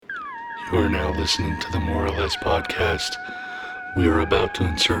You are now listening to the More or Less podcast. We are about to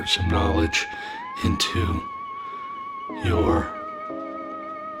insert some knowledge into your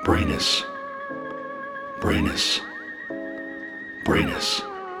brainus.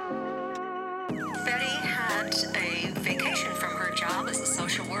 Betty had a vacation from her job as a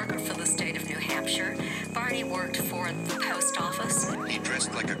social worker for the state of New Hampshire. Barney worked for the post office. He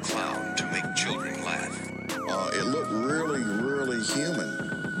dressed like a clown to make children laugh. It looked really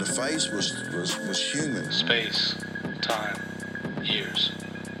human. The face was human. Space, time, years.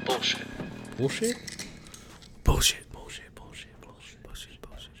 Bullshit. Bullshit? Bullshit.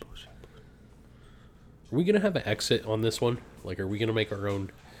 Are we going to have an exit on this one? Like, are we going to make our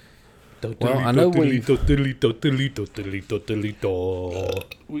own... Well, I know we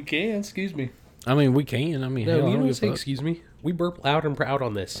can, excuse me. I mean, we can. I mean, No, hell, I you don't don't give say a fuck. excuse me. We burp loud and proud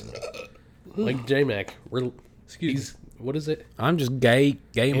on this. Like J-Mac. Excuse me. What is it? I'm just gay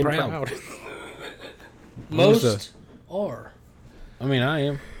and proud. Most are. I mean, I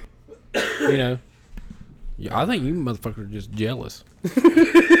am. You know. Yeah, I think you motherfuckers are just jealous.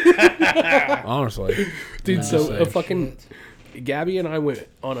 Honestly. Dude, so a fucking... Gabby and I went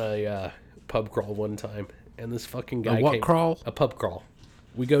on a pub crawl one time, and this fucking guy what came... crawl? A pub crawl.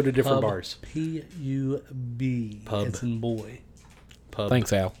 We go to different Pub, bars. P-U-B. Pub. As in boy. Pub.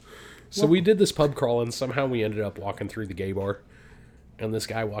 Thanks, Al. So we did this pub crawl, and somehow we ended up walking through the gay bar. And this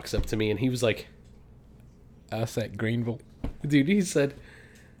guy walks up to me, and he was like... Us at Greenville. Dude, he said,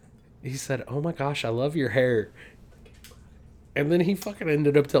 oh my gosh, I love your hair. And then he fucking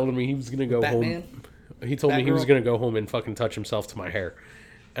ended up telling me he was going to go Batman? home. He told me he was Batgirl? going to go home and fucking touch himself to my hair.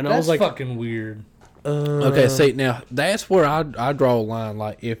 And I That's was like, fucking weird. Okay, see, now, that's where I draw a line.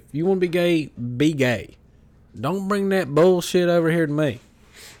 Like, if you want to be gay. Don't bring that bullshit over here to me.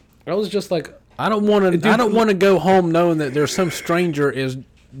 I was just like, I don't want to go home knowing that there's some stranger is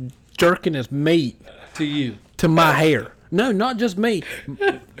jerking his meat To you. to my hair. No, not just me.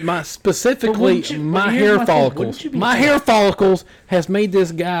 My specifically wouldn't you- my but here's hair my thing, follicles. wouldn't you be My hair follicles has made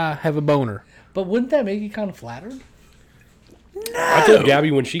this guy have a boner. But wouldn't that make you kind of flattered? I told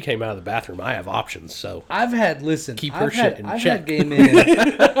Gabby when she came out of the bathroom, I have options, so I've had, listen. Keep her I've shit had, in I've check. had gay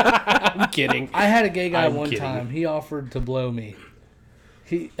men. I'm kidding. I had a gay guy I'm one kidding. time. He offered to blow me.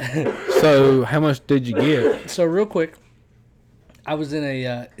 So how much did you get? So real quick, I was in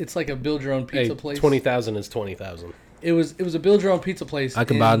a. It's like a build your own pizza Hey, place. 20,000 is 20,000. It was a build your own pizza place. I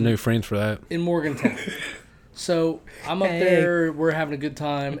could buy new friends for that. in Morgantown. So I'm up there. We're having a good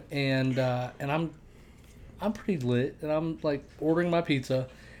time, and I'm pretty lit, and I'm like ordering my pizza,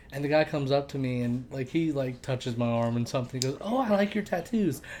 and the guy comes up to me and like he like touches my arm and something. He goes, "Oh, I like your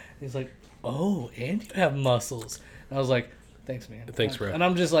tattoos." And he's like, "Oh, and you have muscles." And I was like, "Thanks, man." Thanks, bro. And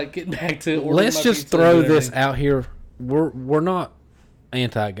I'm just like getting back to ordering Let's my just pizza throw and this everything. out here. We're not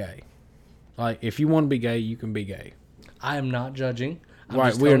anti-gay. Like, if you want to be gay, you can be gay. I am not judging. I'm Right,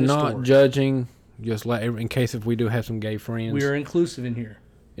 just we are telling a not story. judging. Just in case if we do have some gay friends. We are inclusive in here.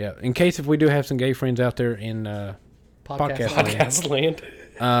 Yeah, in case if we do have some gay friends out there in Podcast Podcast land.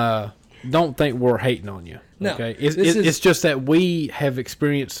 don't think we're hating on you. No, Okay, this is- it's just that we have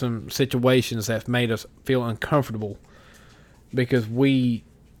experienced some situations that have made us feel uncomfortable because we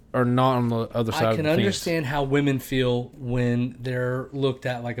are not on the other side I of can the fence. understand how women feel when they're looked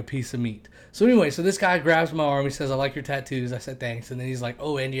at like a piece of meat. So anyway, so this guy grabs my arm. He says, "I like your tattoos." I said, "Thanks." And then he's like,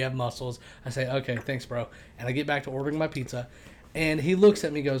 "Oh, and you have muscles." I say, "Okay, thanks, bro." And I get back to ordering my pizza. And he looks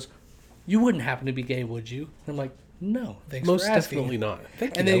at me and goes, "You wouldn't happen to be gay, would you?" And I'm like, "No, thanks Most for asking." definitely not.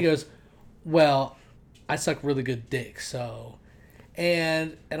 Thank And you, then he though. goes, "Well, I suck really good dick, so..."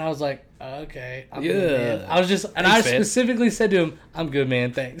 And I was like, "Okay, I'm good, man." I was just, and I Thanks, man. specifically said to him, "I'm good,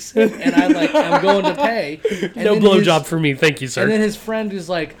 man, thanks." And I'm going to pay. And No then blowjob for me. Thank you, sir. And then his friend is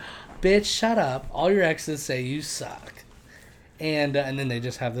like, "Bitch, shut up. All your exes say you suck." And then they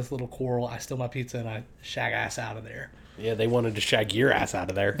just have this little quarrel. I steal my pizza and I shag ass out of there. Yeah, they wanted to shag your ass out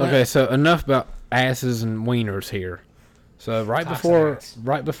of there. Okay, so enough about asses and wieners here. So right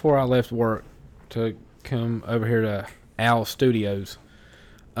Toxic before I left work to come over here to Al Studios,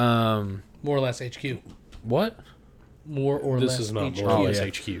 More or less HQ. what? More or This less is not HQ. more or less yeah.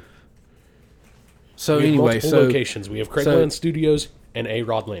 HQ. So We have anyway, multiple so locations. We have Craigland Studios and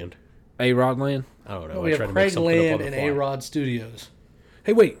A-Rod Land. A-Rod Land. I don't know. We I tried have to make Craig something up on Land the and fly. A-Rod Studios.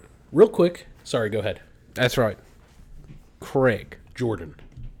 Hey, wait. Real quick. Sorry, go ahead. That's right. Craig, Jordan.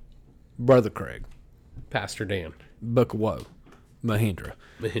 Brother Craig, Pastor Dan. Buckawoe, Mahindra.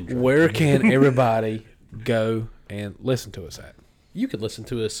 Mahindra. Where can everybody go and listen to us at? You can listen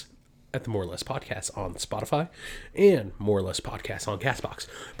to us at the More or Less Podcast on Spotify and More or Less Podcast on Castbox.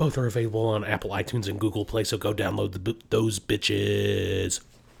 Both are available on Apple iTunes and Google Play, so go download those bitches.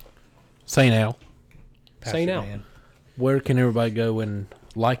 Say now. Say now. Man. Where can everybody go and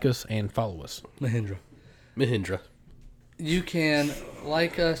like us and follow us? Mahindra. You can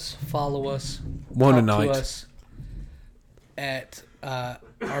like us, follow us, One talk tonight. to us at our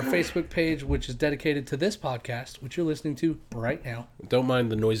Facebook page, which is dedicated to this podcast, which you're listening to right now. Don't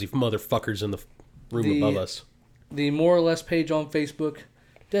mind the noisy motherfuckers in the room above us. The More or Less page on Facebook,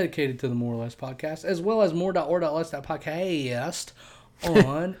 dedicated to the More or Less podcast, as well as more.or.less.podcast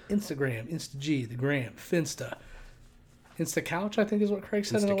on Instagram, InstaG, the Gram, Finsta. Insta Couch, I think is what Craig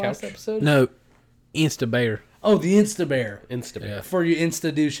said in the last episode. No, InstaBear. Oh, the Instabear. Instagram. For you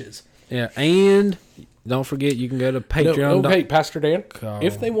Insta douches. Yeah, and don't forget you can go to Patreon. Hey, Pastor Dan. Oh.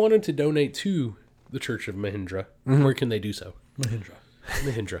 If they wanted to donate to the Church of Mahindra, where can they do so?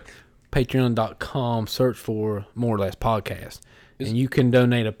 Mahindra. Patreon.com, search for More or Less Podcast. And you can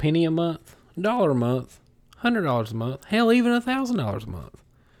donate a penny a month, $1 a month, $100 a month, hell, even $1,000 a month.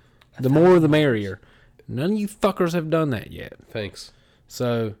 The more the merrier. None of you fuckers have done that yet. Thanks.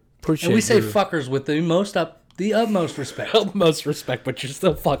 So, appreciate And we say your- fuckers with the utmost respect. Utmost respect, but you're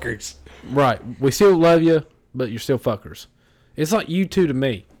still fuckers. Right. We still love you, but you're still fuckers. It's like you two to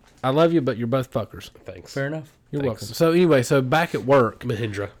me. I love you, but you're both fuckers. Thanks. Fair enough. You're Thanks. welcome. So anyway, back at work,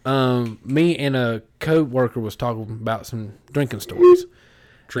 Mahindra. me and a co-worker was talking about some drinking stories.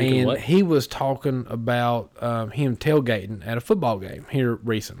 Drinking and what? he was talking about him tailgating at a football game here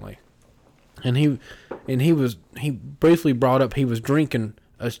recently. And he briefly brought up he was drinking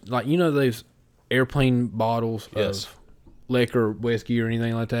those airplane bottles Yes. of liquor, whiskey, or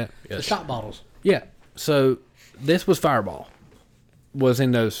anything like that. The Yes. shot bottles. Yeah. So this was Fireball, was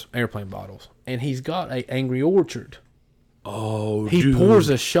in those airplane bottles, and he's got a Angry Orchard. Oh, He pours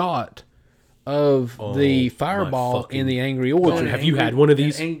a shot of the my Fireball fucking in the Angry Orchard. Have you had one of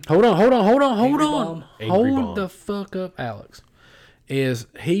these? Hold on. Angry Hold Bomb? Angry Bomb. the fuck up, Alex.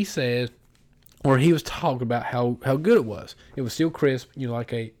 He said, or he was talking about how good it was. It was still crisp,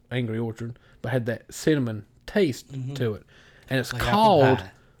 like a Angry Orchard, but had that cinnamon taste to it. And it's Like apple called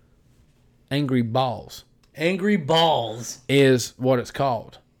pie. Angry Balls Angry Balls. is what it's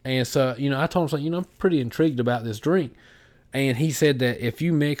called. And so, I told him, I'm pretty intrigued about this drink. And he said that if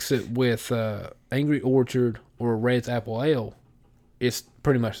you mix it with Angry Orchard or Red's Apple Ale, it's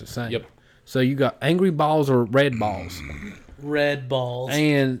pretty much the same. Yep. So you got Angry Balls or Red Balls. Red Balls.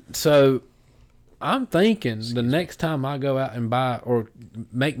 And so I'm thinking the next time I go out and buy or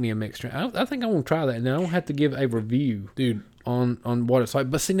make me a mixed drink, I think I want to try that. And then I don't have to give a review, Dude, on what it's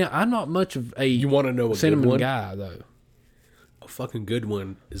like. But see, now I'm not much of a you want to know a good cinnamon one? guy, though. A fucking good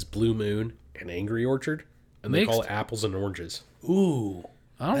one is Blue Moon and Angry Orchard, and they call it apples and oranges. Ooh.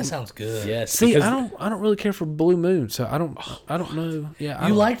 I That don't sounds good. Yes. see. because I don't really care for Blue Moon, so I don't know. Yeah, I You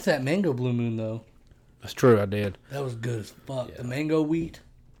don't- liked that mango Blue Moon, though. That's true. I did. That was good as fuck. The mango wheat.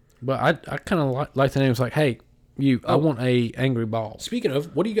 But I kind of like the name. It's like, hey, I want a Angry Ball. Speaking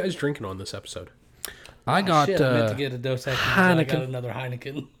of, what are you guys drinking on this episode? I got Shit, I meant to get a Dos Equis. I got Heineken. another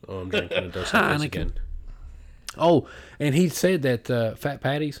Heineken. Oh, I'm drinking a Dos Equis Heineken. again. Oh, and he said that Fat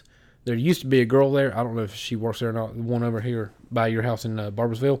Patty's. There used to be a girl there. I don't know if she works there or not. The one over here by your house in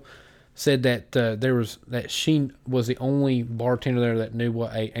Barbersville said that she was the only bartender there that knew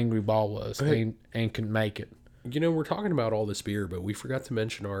what a Angry Ball was and could make it. We're talking about all this beer, but we forgot to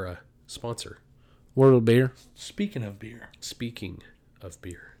mention our sponsor. Word of beer. Speaking of beer. Speaking of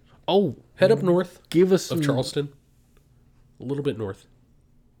beer, Oh, head up north give us of some, Charleston, a little bit north,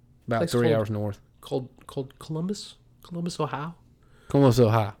 about place 3 called- hours north. called Columbus, Ohio. Columbus,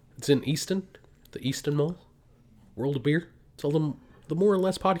 Ohio. It's in Easton, the Easton Mall. World of Beer. Tell them the More or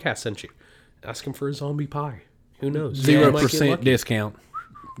Less podcast sent you. Ask them for a zombie pie. Who knows? You might get 0% lucky. discount.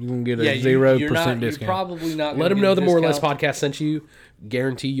 You're gonna get a Yeah, 0% you're not, discount. You're probably not. Let gonna them get know a the More or Less discount. podcast sent you.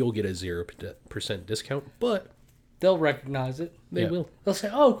 Guarantee you'll get a 0% discount, but They'll recognize it. they Yeah. will. They'll say,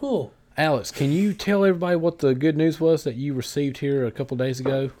 "Oh, cool." Alex, can you tell everybody what the good news was that you received here a couple days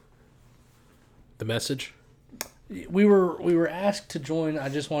ago? The message. We were asked to join. I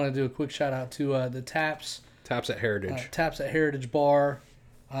just want to do a quick shout out to the Taps Taps at Heritage. Taps at Heritage Bar.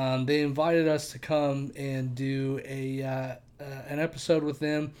 They invited us to come and do an episode with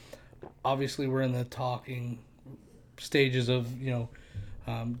them. Obviously, we're in the talking stages of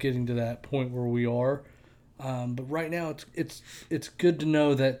getting to that point where we are. But right now, it's good to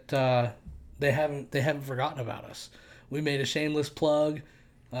know that they haven't forgotten about us. We made a shameless plug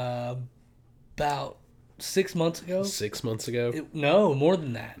about 6 months ago. 6 months ago. No, more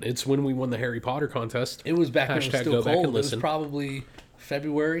than that. It's when we won the Harry Potter contest. It was back when it was Hashtag still go back cold. and It was listen. probably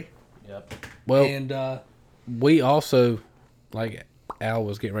February. Yep. Well, And we also, like, Al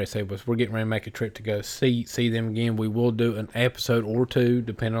was getting ready to say was we're getting ready to make a trip to go see them again. We will do an episode or two,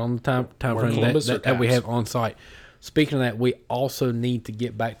 depending on the time frame that we have on site. Speaking of that, we also need to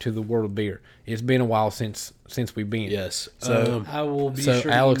get back to the World of Beer. It's been a while since we've been. Yes. So I will be so sure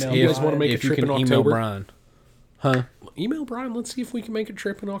to Alex, email you guys Brian. want to make a if you trip can in email October? Brian, huh? Email Brian. Let's see if we can make a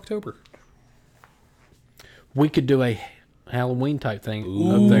trip in October. We could do a Halloween type thing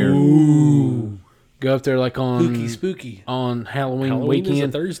up there. Go up there like on Spooky. on Halloween Halloween weekend. is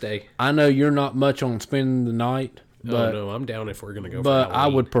a Thursday. I know you're not much on spending the night, but No, I'm down if we're gonna go. but for I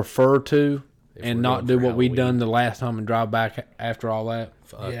Halloween. would prefer to If and we're not going do for what we Halloween. done the last time and drive back after all that.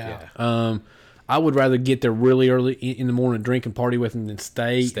 Fuck Yeah. yeah. I would rather get there really early in the morning, drink and party with them, than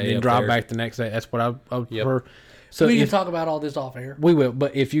stay Stay and up drive there. back the next day. That's what I would Yep. prefer. So We can if, talk about all this off air. we will,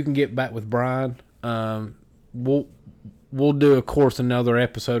 but if you can get back with Brian, we'll do, of course, another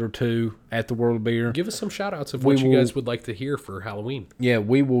episode or two at the World of Beer. Give us some shout outs of We what you will- guys would like to hear for Halloween. Yeah,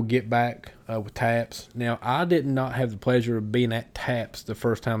 we will get back with Taps. Now, I did not have the pleasure of being at Taps the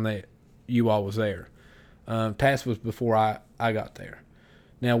first time that you all was there. Taps was before I got there.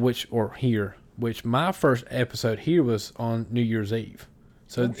 Now, which my first episode here was on New Year's Eve.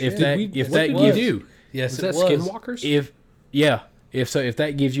 So if that What gives did we do? Yes, Was it that was. Skinwalkers? if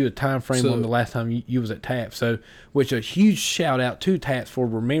that gives you a time frame So- on the last time you was at Taps. So, which a huge shout out to Taps for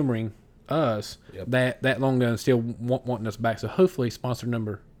remembering us that long ago and still wanting us back. So hopefully sponsor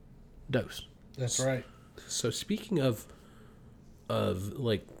number dose. That's right. So speaking of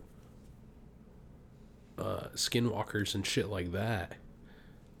like skinwalkers and shit like that,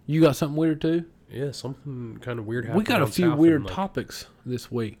 You got something weird too? yeah, something kind of weird happened. We got a down few south weird in, like, topics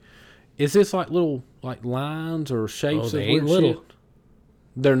this week. Is this like little like lines or shapes Oh, of they weird ain't little. shit?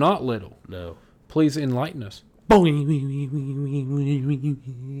 They're not little. No. Please enlighten us. Made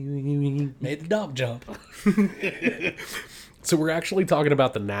the dog jump. So we're actually talking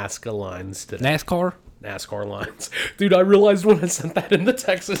about the Nazca Lines today. NASCAR? NASCAR lines. Dude, I realized when I sent that in the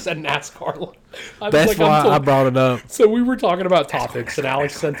text, it said NASCAR line. I was That's like, why I'm I brought it up. So we were talking about topics, and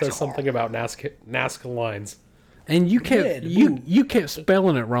Alex sent us something about Nazca Lines. And you kept Red, you kept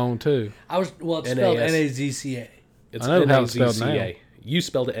spelling it wrong too. It's spelled Nazca. It's I know how it's spelled NAZCA. You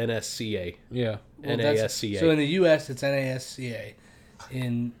spelled it NSCA. Yeah. NASCA. So in the U.S., it's NASCA.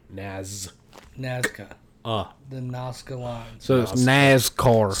 In Naz. Nazca, the Nazca Lines. So it's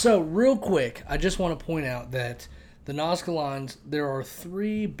NASCAR. So real quick, I just want to point out that the Nazca Lines, there are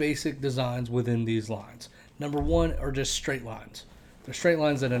three basic designs within these lines. Number one are just straight lines. They're straight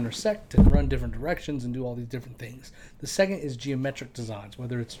lines that intersect and run different directions and do all these different things. The second is geometric designs,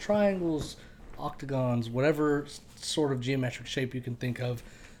 whether it's triangles, octagons, whatever sort of geometric shape you can think of.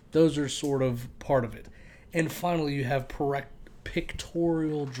 Those are sort of part of it. And finally, you have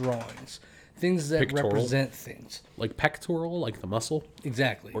pictorial drawings, things that Pictorial? represent things. Like pectoral, like the muscle?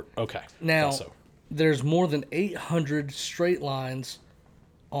 Exactly. Okay. Now, Also. there's more than 800 straight lines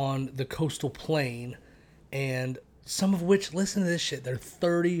on the coastal plain, and some of which, listen to this shit, they're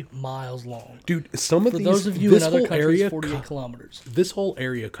 30 miles long. Dude, some of For these, those of you in this other whole countries, area, 48 kilometers. this whole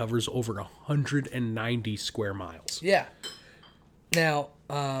area covers over 190 square miles. Yeah. Now,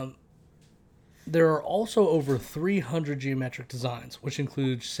 there are also over 300 geometric designs, which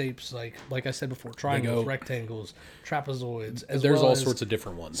include shapes like I said before, triangles, go- rectangles, trapezoids, as There's well all as sorts of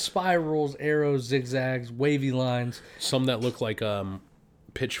different ones. spirals, arrows, zigzags, wavy lines. Some that look like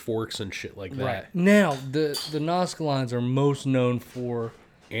pitchforks and shit like that. Right. Now, the Nazca Lines are most known for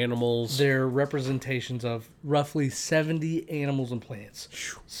Animals. their representations of roughly 70 animals and plants.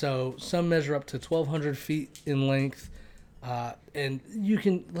 So some measure up to 1,200 feet in length. And you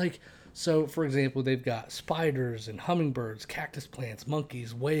can, so for example, they've got spiders and hummingbirds, cactus plants,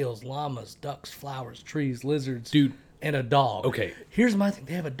 monkeys, whales, llamas, ducks, flowers, trees, lizards, Dude. and a dog. Okay. Here's my thing.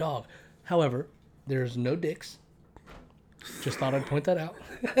 They have a dog. However, there's no dicks. Just thought I'd point that out.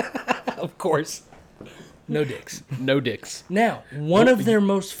 Of course. No dicks. No dicks. Now, one of their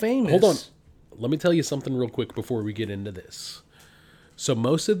most famous... Hold on. Let me tell you something real quick before we get into this. So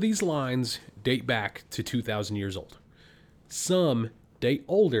most of these lines date back to 2,000 years old. Some date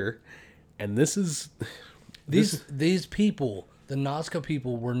older, and this is... These people, the Nazca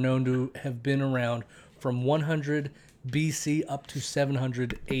people, were known to have been around from 100 BC up to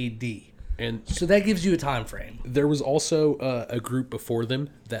 700 AD. And So that gives you a time frame. there was also a group before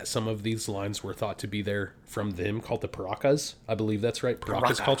them that some of these lines were thought to be there from them, called the Paracas. I believe that's right.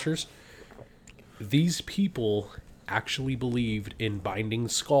 Paracas cultures. These people actually believed in binding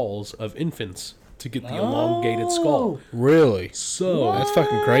skulls of infants to get the elongated skull. Really? So That's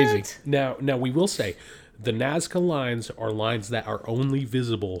fucking crazy. now we will say the Nazca lines are lines that are only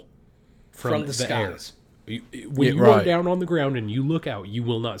visible from the air. skies. When you are down on the ground and you look out, you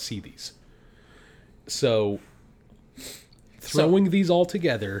will not see these. So, throwing these all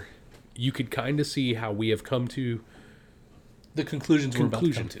together, you could kind of see how we have come to the conclusions we're about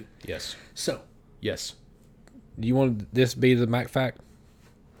to come to. Yes. So, yes. Do you want this to be the Mac fact?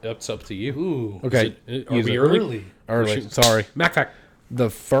 It's up to you. Ooh. Okay. Are we early? Early. Sorry. Mac fact. The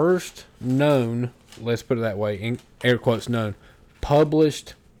first known, let's put it that way, in air quotes known,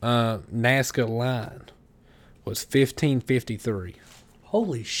 published Nazca line was 1553.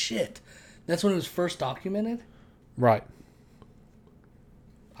 Holy shit. That's when it was first documented? Right.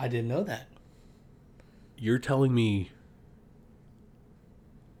 I didn't know that. You're telling me...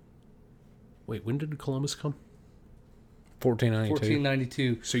 Wait, when did Columbus come? 1492.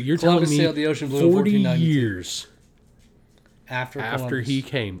 1492. So you're Columbus telling me sailed the ocean blue in 40 1492. years after he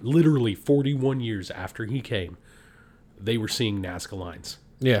came, literally 41 years after he came, they were seeing Nazca lines.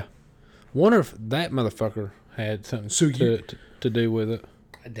 Yeah. Wonder if that motherfucker had something to do with it.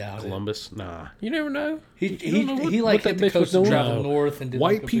 I doubt Columbus? Nah. You never know. He what hit that the bitch was coast and doing. traveled north and did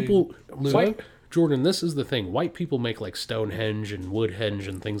White like a people... big Jordan, this is the thing. White people make like Stonehenge and Woodhenge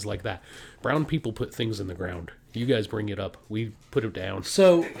and things like that. Brown people put things in the ground. You guys bring it up. We put it down.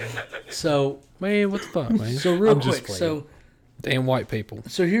 So Man, what the fuck, man? so real I'm just quick. playing. Damn white people.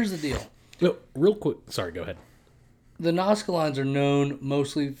 So here's the deal. No, real quick. Sorry, go ahead. The Nazca lines are known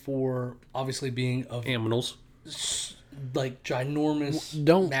mostly for obviously being of Aminals. like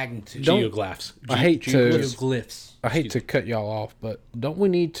ginormous magnitude. Geoglyphs. I hate Geoglyphs. I hate to cut y'all off, but don't we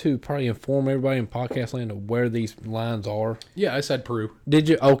need to probably inform everybody in podcast land of where these lines are? Yeah, I said Peru. Did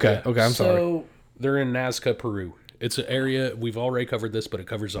you? Okay, Yeah. okay, I'm sorry. So They're in Nazca, Peru. It's an area, we've already covered this, but it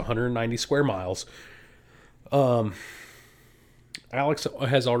covers 190 square miles. Alex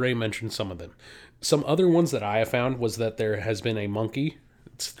has already mentioned some of them. Some other ones that I have found was that there has been a monkey.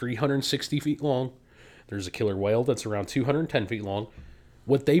 It's 360 feet long. There's a killer whale that's around 210 feet long.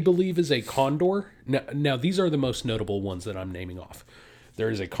 What they believe is a condor. Now, these are the most notable ones that I'm naming off. There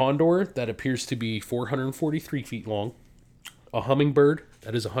is a condor that appears to be 443 feet long. A hummingbird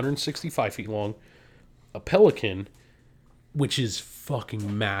that is 165 feet long. A pelican, which is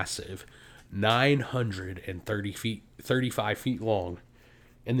fucking massive, 35 feet long.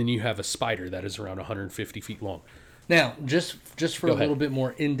 And then you have a spider that is around 150 feet long. now, just for Go a ahead. little bit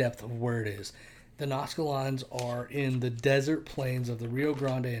more in depth of where it is, the Nazca lines are in the desert plains of the Rio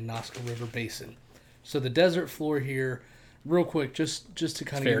Grande and Nazca River Basin. So the desert floor here, real quick, just to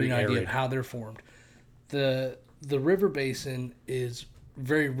kind of give very you an idea arid. of how they're formed. The river basin is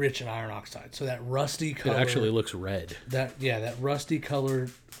very rich in iron oxide, so that rusty It color. actually looks red. that rusty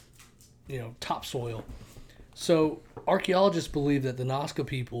colored, topsoil. So archaeologists believe that the Nazca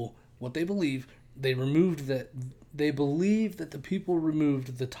people, they believe that the people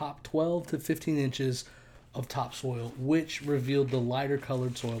removed the top 12 to 15 inches of topsoil, which revealed the lighter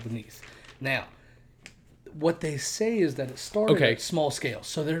colored soil beneath. Now, what they say is that it started at small scale,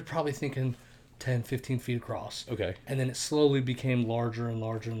 so they're probably thinking 10, 15 feet across. Okay. And then it slowly became larger and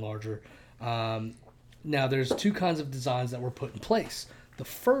larger and larger. Now, there's two kinds of designs that were put in place. The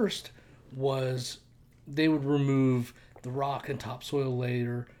first was they would remove the rock and topsoil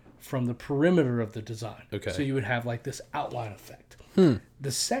layer from the perimeter of the design. Okay. So you would have like this outline effect.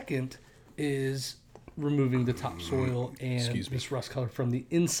 The second is removing the topsoil and this rust color from the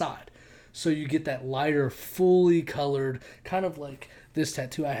inside. So you get that lighter, fully colored, kind of like this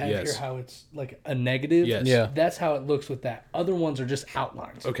tattoo I have here, how it's like a negative. Yes. Yeah. That's how it looks with that. Other ones are just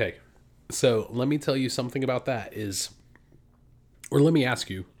outlines. Okay. So let me tell you something about that or let me ask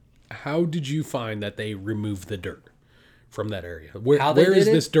you, how did you find that they removed the dirt from that area? Where is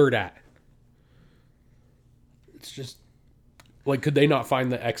this dirt at? It's just... Like, could they not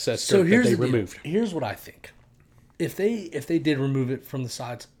find the excess So dirt here's that they the deal. removed? Here's what I think. If they did remove it from the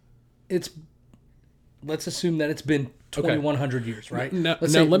sides, let's assume that it's been 2,100 years, right? Now,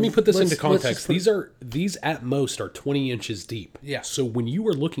 Let's now say- let me put this let's- into let's context. just These at most are 20 inches deep. Yeah. So when you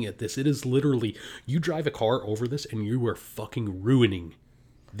are looking at this, it is literally, you drive a car over this and you are fucking ruining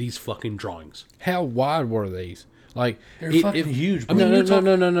these fucking drawings. How wide were these? Like They're fucking huge, bro.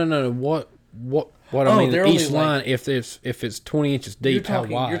 No. What I mean, they're each only line, if it's 20 inches deep, how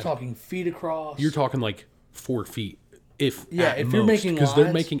wide? You're talking feet across. You're talking like 4 feet. If you're making because they're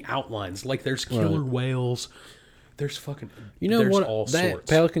lines. making outlines. Like there's killer whales. There's fucking. You know there's what? All That sorts.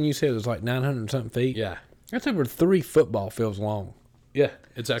 pelican you said was like 900 something feet. Yeah. That's over 3 football fields long. Yeah.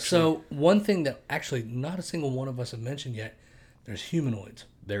 It's actually. So one thing that actually not a single one of us have mentioned yet, there's humanoids.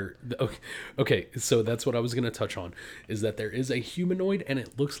 Okay, so that's what I was going to touch on, is that there is a humanoid, and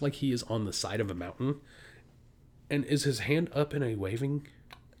it looks like he is on the side of a mountain. And is his hand up in a waving?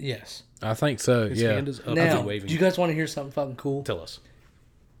 Yes. I think so. His Yeah. hand is up Now, and waving. do you guys want to hear something fucking cool? Tell us.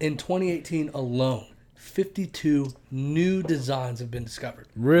 In 2018 alone, 52 new designs have been discovered.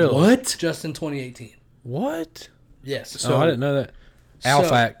 Really? What? Just in 2018. What? Yes. So I didn't know that. Al So-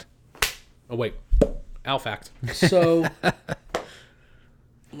 fact. Oh, wait. Al fact. So,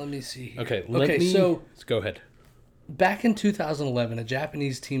 let me see here. Okay, so go ahead. back in 2011, a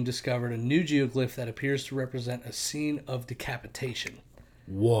Japanese team discovered a new geoglyph that appears to represent a scene of decapitation.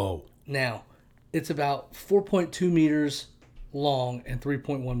 Whoa. Now, it's about 4.2 meters long and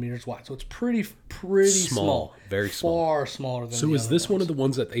 3.1 meters wide. So it's pretty small. Very small. Far smaller than So the is other this one ones. of the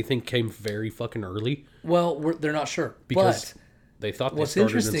ones that they think came very fucking early? Well, they're not sure. Because But they thought they what's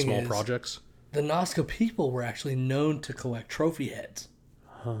started in interesting small is- projects? the Nazca people were actually known to collect trophy heads.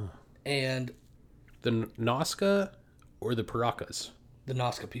 And The Nazca or the Paracas? the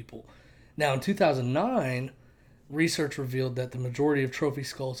Nazca people. Now, in 2009, research revealed that the majority of trophy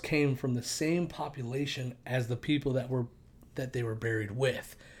skulls came from the same population as the people that they were buried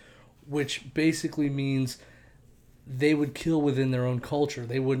with, which basically means they would kill within their own culture.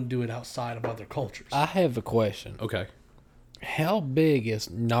 They wouldn't do it outside of other cultures. I have a question. Okay. How big is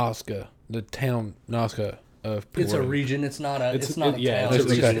Nazca, the town Nazca of Peru? It's a region. It's not a. It's not a yeah, town. it's a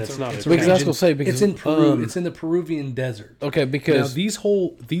region. Okay. It's not. It's a Because I was region. gonna say, because, it's in Peru. um, It's in the Peruvian desert. Okay, Now because these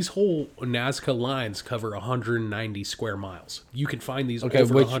whole Nazca lines cover 190 square miles. You can find these over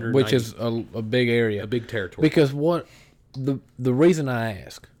 190, which is a big area, a big territory. Because what the reason I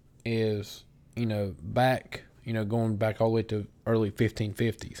ask is, back, going back all the way to early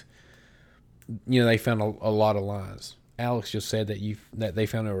 1550s, they found a lot of lines. Alex just said that they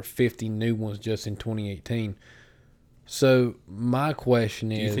found there were 50 new ones just in 2018. So my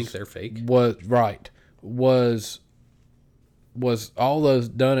question is, Do you think they're fake? Was all those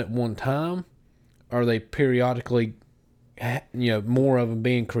done at one time? Are they periodically, more of them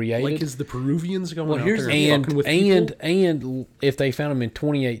being created? Like, is the Peruvians going out here's there the- and fucking with people? and if they found them in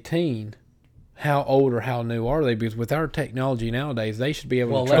 2018, how old or how new are they? Because with our technology nowadays, they should be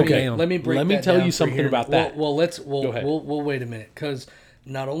able Well, to track okay, down. let me break Let me that tell down you for something here. about that. We'll Go ahead. we'll wait a minute, because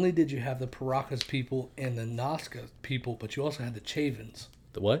not only did you have the Paracas people and the Nazca people, but you also had the Chavins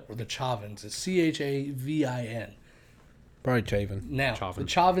The what? or the Chavins. It's Chavin. Probably Chavin. Now Chavin. the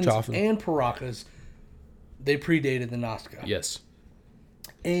Chavins Chavin. and Paracas, they predated the Nazca. Yes.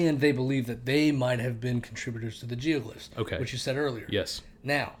 And they believe that they might have been contributors to the geoglyphs. Okay. Which you said earlier. Yes.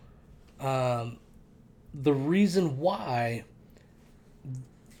 Now, the reason why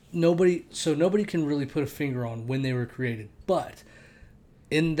nobody can really put a finger on when they were created, but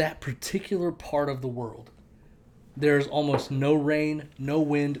in that particular part of the world, there's almost no rain, no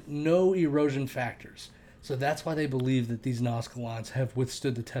wind, no erosion factors. So that's why they believe that these Nazca lines have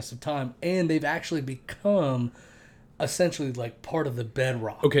withstood the test of time, and they've actually become essentially like part of the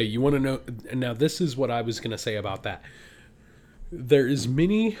bedrock. Okay, you want to know? Now, this is what I was going to say about that. There is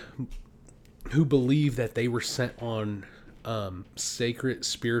many who believe that they were sent on sacred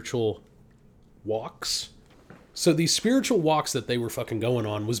spiritual walks. So these spiritual walks that they were fucking going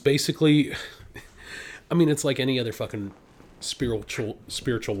on was basically, I mean, it's like any other fucking spiritual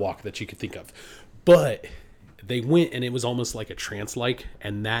walk that you could think of. But they went and it was almost like a trance-like,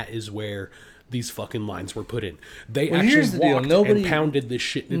 and that is where these fucking lines were put in. They Well, here's actually the deal. walked Nobody- and pounded this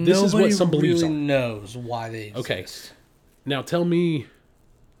shit. This is what some beliefs really are. knows why they exist. Okay. Now tell me.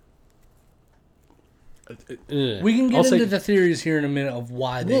 We can get into the theories here in a minute of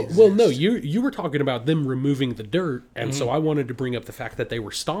why they exist. Well, no, you were talking about them removing the dirt, and Mm-hmm. so I wanted to bring up the fact that they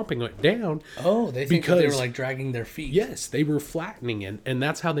were stomping it down. Oh, they think that they were because- like dragging their feet. Yes, they were flattening, and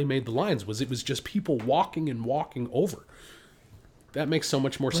that's how they made the lines. It was just people walking and walking over. That makes so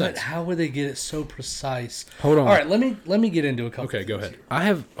much more But sense. how would they get it so precise? Hold on. All right, let me get into a couple. Okay, go things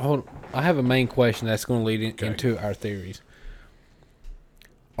ahead. here. I have a main question that's going to lead into our theories.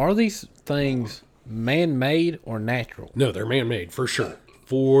 Are these things man-made or natural? No, they're man-made for sure.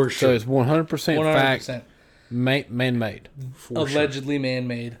 For So sure. it's 100% fact 100% man-made. allegedly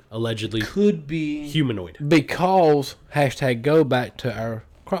man-made. Allegedly Could be. humanoid. Because go back to our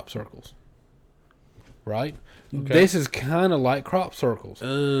crop circles, right? This is kind of like crop circles.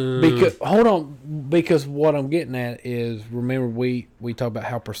 Because hold on, because what I'm getting at is, remember we talked about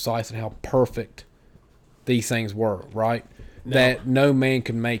how precise and how perfect these things were, right? That no man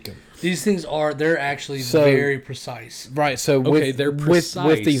could make them. These things they're actually So- very precise. Right, so Okay, they're with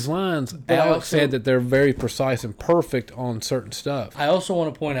precise, these lines, I Alex also- said that they're very precise and perfect on certain stuff. I also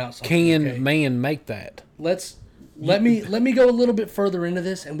want to point out something. Can okay? man make that? Let me go a little bit further into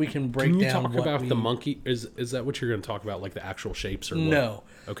this, and we can break Can you down talk what about we, the monkey? Is that what you're going to talk about, like the actual shapes or what? No.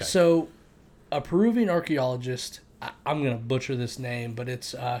 Okay. So, a Peruvian archaeologist I'm going to butcher this name, but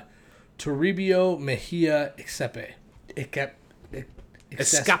it's Toribio Mejia Escape. Escape.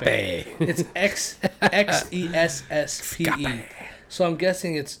 It's Xesspe. So I'm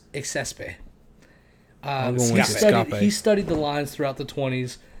guessing it's Escape. He studied the lines throughout the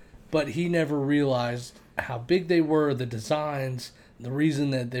 20s, but he never realized how big they were, the designs, the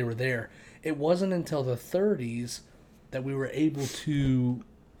reason that they were there. It wasn't until the 30s that we were able to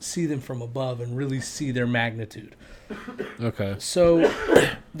see them from above and really see their magnitude. Okay. So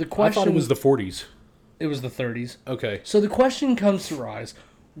the question... I thought it was the 40s. It was the 30s. Okay. So the question comes to rise,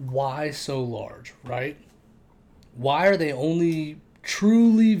 why so large, right? Why are they only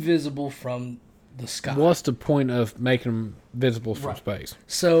truly visible from the sky? What's the point of making them visible from space?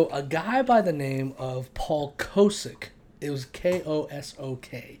 So a guy by the name of Paul Kosok, it was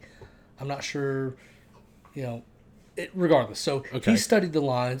Kosok. I'm not sure, regardless. So he studied the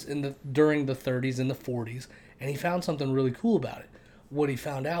lines during the 30s and the 40s, and he found something really cool about it. What he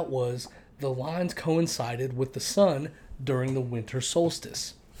found out was the lines coincided with the sun during the winter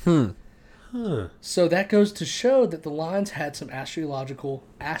solstice. So that goes to show that the lines had some astrological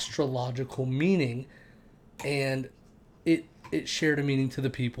meaning, and it shared a meaning to the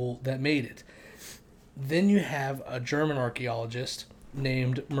people that made it. Then you have a German archaeologist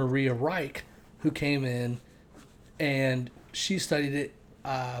named Maria Reich who came in, and she studied it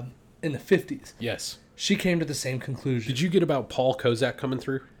in the 50s. Yes. She came to the same conclusion. Did you get about Paul Kozak coming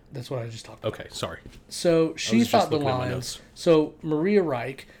through? That's what I just talked about. Okay, sorry. So she thought the lines. Notes. So Maria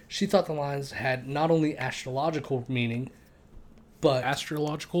Reich, she thought the lines had not only astrological meaning, but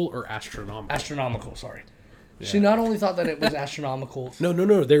Astrological or astronomical? astronomical. Sorry. Yeah. She not only thought that it was astronomical.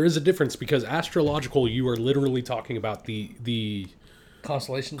 No. There is a difference because astrological, you are literally talking about the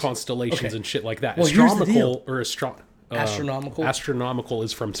constellations and shit like that. Well, here's the deal. Astronomical. Astronomical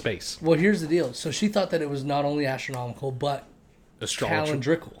is from space. Well, here's the deal. So she thought that it was not only astronomical, but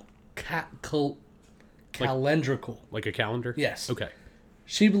calendrical. Calendrical. Like a calendar? Yes. Okay.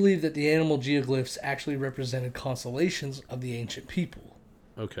 She believed that the animal geoglyphs actually represented constellations of the ancient people.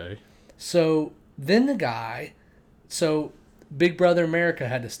 Okay. So then Big Brother America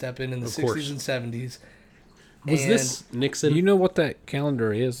had to step in the 60s and 70s. Was this Nixon? Do you know what that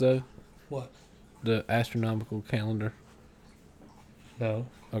calendar is, though? What? The astronomical calendar? No.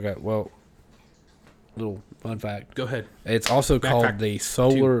 Okay, well, little fun fact. Go ahead. It's also called the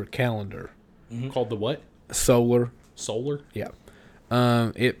solar calendar. Mm-hmm. Called the what? Solar. Solar? Yeah.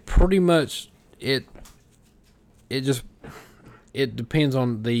 It pretty much it depends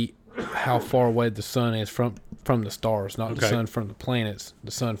on how far away the sun is from the stars, not the sun from the planets,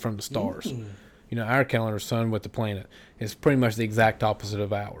 the sun from the stars. Mm. Our calendar, sun with the planet, is pretty much the exact opposite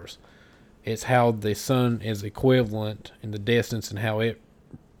of ours. It's how the sun is equivalent in the distance and how it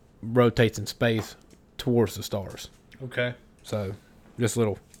rotates in space towards the stars. Okay. So, just a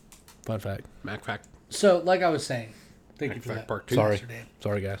little fun fact. Mac fact. So, like I was saying, thank you for that. Part two.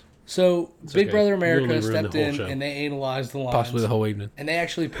 Sorry, guys. So, Big okay. Brother America Really stepped in and they analyzed the lines. Possibly the whole evening. And they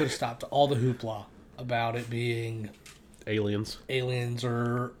actually put a stop to all the hoopla about it being aliens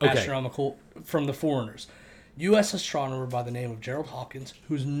or astronomical from the foreigners. U.S. astronomer by the name of Gerald Hawkins,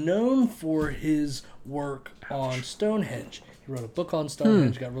 who's known for his work on Stonehenge. He wrote a book on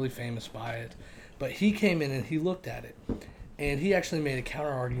Stonehenge, got really famous by it. But he came in and he looked at it. And he actually made a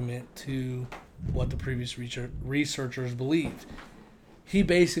counter-argument to what the previous researchers believed. He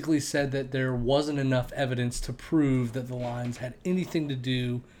basically said that there wasn't enough evidence to prove that the lines had anything to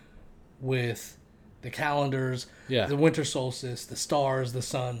do with the calendars, the winter solstice, the stars, the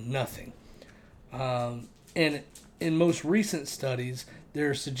sun, nothing. And in most recent studies,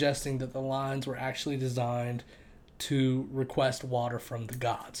 they're suggesting that the lines were actually designed to request water from the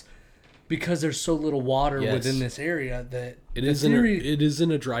gods. Because there's so little water within this area that it is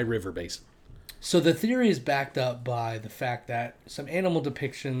in a dry river basin. So the theory is backed up by the fact that some animal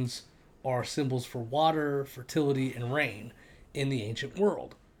depictions are symbols for water, fertility, and rain in the ancient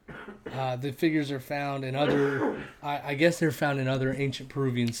world. The figures are found in other, I guess they're found in other ancient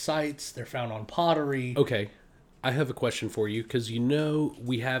Peruvian sites. They're found on pottery. Okay, I have a question for you because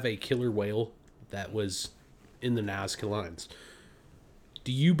we have a killer whale that was in the Nazca Lines.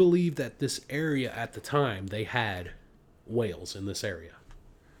 Do you believe that this area at the time they had whales in this area?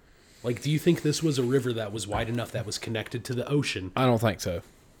 Like, do you think this was a river that was wide enough that was connected to the ocean? I don't think so.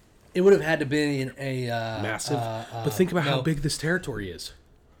 It would have had to be a massive. But think about how big this territory is.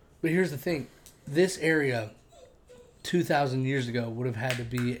 But here's the thing: this area, 2,000 years ago, would have had to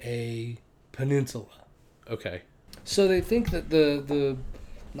be a peninsula. Okay. So they think that the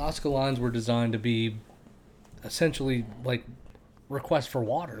Nazca Lines were designed to be essentially like request for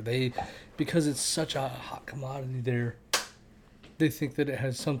water. Because it's such a hot commodity there, they think that it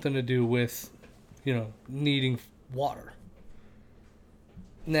has something to do with, needing water.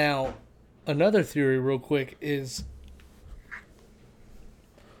 Now, another theory real quick is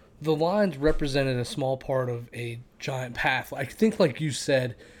the lines represented a small part of a giant path. I think like you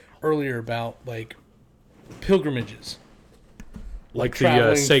said earlier about like pilgrimages. Like the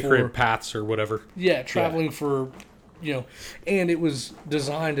traveling sacred paths or whatever. Yeah, traveling for, and it was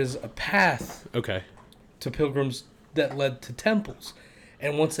designed as a path Okay. to pilgrims that led to temples.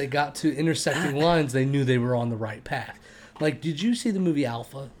 And once they got to intersecting lines, they knew they were on the right path. Like, did you see the movie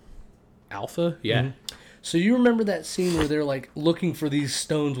Alpha? Alpha? Yeah. Mm-hmm. So you remember that scene where they're like looking for these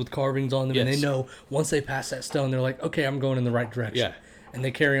stones with carvings on them, and they Yes. know once they pass that stone, they're like, okay, I'm going in the right direction. Yeah. And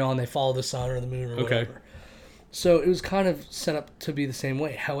they carry on, they follow the sun or the moon or Okay. whatever. So it was kind of set up to be the same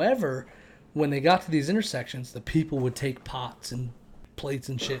way. However, when they got to these intersections, the people would take pots and plates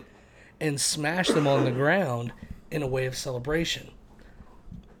and shit and smash them on the ground in a way of celebration.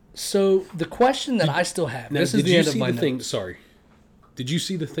 So the question that I still have, Now, this is did the you end of see my the thing? notes. Sorry. Did you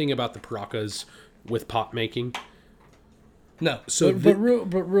see the thing about the Paracas with pot making? No, So but real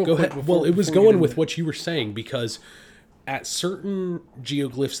Go quick. ahead. Well, it was before we get going with into what you were saying because at certain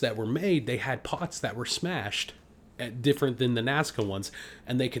geoglyphs that were made, they had pots that were smashed different than the Nazca ones,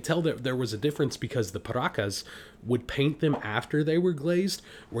 and they could tell that there was a difference because the Paracas would paint them after they were glazed,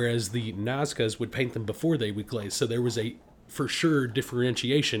 whereas the Nazcas would paint them before they would glaze. So there was a for sure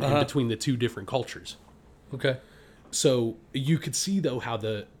differentiation in between the two different cultures. Okay. So you could see though how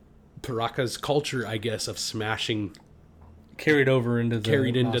the Paracas culture, I guess, of smashing Carried into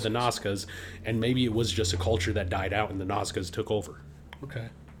the Nazcas, and maybe it was just a culture that died out and the Nazcas took over. Okay.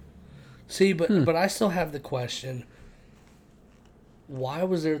 See, but I still have the question: why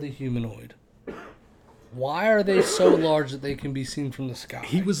was there the humanoid? Why are they so large that they can be seen from the sky?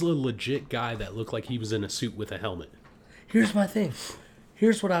 He was a legit guy that looked like he was in a suit with a helmet. Here's my thing.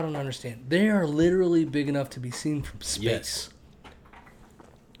 Here's what I don't understand. They are literally big enough to be seen from space. Yes.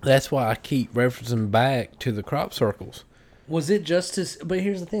 That's why I keep referencing back to the crop circles. Was it just to? But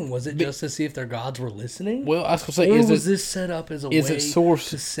here's the thing: was it just to see if their gods were listening? Well, I was gonna say, or is was it this set up as a is way it source-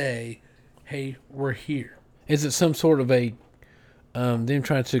 to say, "Hey, we're here"? is it some sort of a them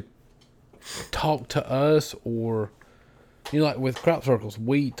trying to talk to us, or like with crop circles,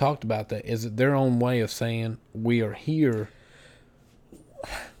 we talked about that. Is it their own way of saying we are here?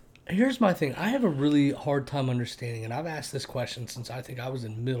 Here's my thing. I have a really hard time understanding, and I've asked this question since I think I was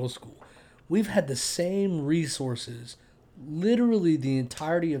in middle school. We've had the same resources literally the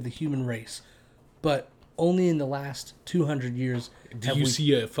entirety of the human race, but only in the last 200 years Do you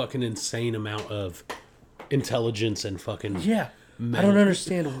see a fucking insane amount of intelligence and fucking... Yeah. I don't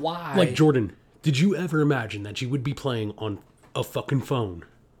understand why. Like, Jordan, did you ever imagine that you would be playing on a fucking phone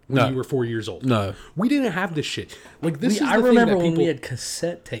when No. you were 4 years old? No. We didn't have this shit. Like, this is the I thing remember that when people... we had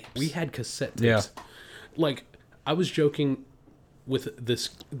cassette tapes. We had cassette tapes. Yeah. Like, I was joking with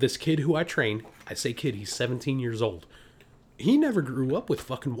this kid who I train. I say kid, he's 17 years old. He never grew up with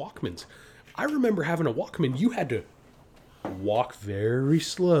fucking Walkmans. I remember having a Walkman. You had to walk very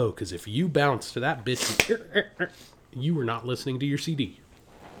slow, because if you bounced to that bitch, you were not listening to your CD.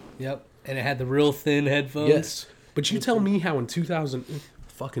 Yep. And it had the real thin headphones. Yes. But you tell me how in 2000,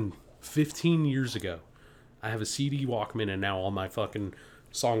 fucking 15 years ago, I have a CD Walkman and now all my fucking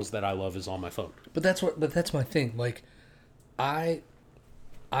songs that I love is on my phone. But that's my thing. Like, I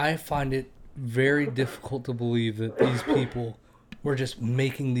find it very difficult to believe that these people were just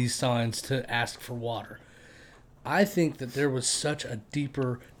making these signs to ask for water. I think that there was such a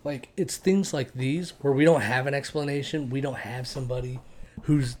deeper, like, it's things like these where we don't have an explanation. We don't have somebody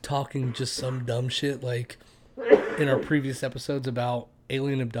who's talking just some dumb shit like in our previous episodes about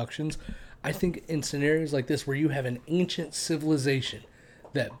alien abductions. I think in scenarios like this where you have an ancient civilization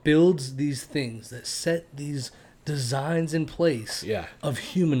that builds these things, that set these designs in place of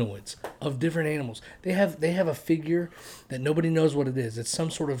humanoids, of different animals. They have a figure that nobody knows what it is. It's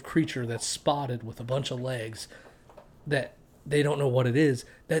some sort of creature that's spotted with a bunch of legs that they don't know what it is,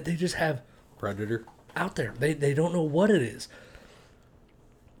 that they just have Predator. out there. They don't know what it is.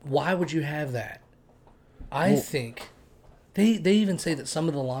 Why would you have that? I think they even say that some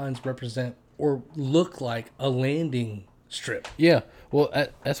of the lines represent or look like a landing strip. Yeah. Well,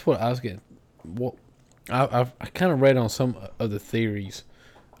 that's what I was getting. Well, I kind of read on some of the theories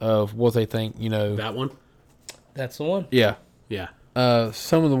of what they think. That one? That's the one. Yeah. Yeah.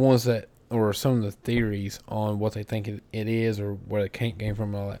 Some of the ones that, or some of the theories on what they think it is, or where it came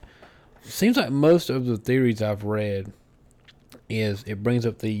from, and all that. Seems like most of the theories I've read is it brings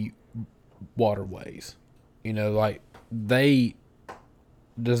up the waterways. Like they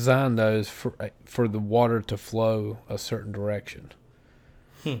designed those for the water to flow a certain direction.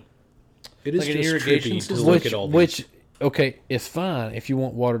 It is Like an just irrigation trippy to system? look at all these. Okay, it's fine if you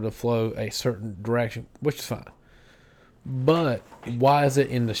want water to flow a certain direction, which is fine. But why is it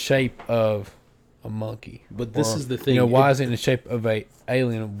in the shape of a monkey? But this is the thing. You know, why is it in the shape of a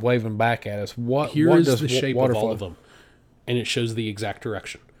alien waving back at us? What Does the shape of all of them, and it shows the exact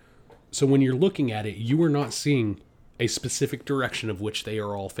direction. So when you're looking at it, you are not seeing a specific direction of which they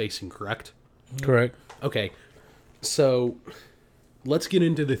are all facing, correct? Correct. Okay, so let's get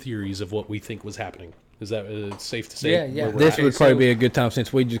into the theories of what we think was happening. Is that safe to say? Yeah. where we're This at? would probably be a good time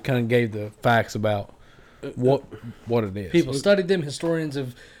since we just kind of gave the facts about what it is. People studied them. Historians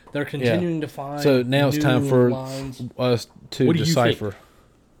have. They're continuing to find. So now it's time new for lines. us to What do you decipher.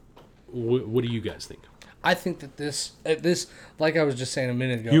 What do you guys think? I think that this, like I was just saying a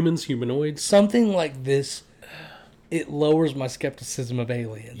minute ago, Humans, humanoids? something like this, it lowers my skepticism of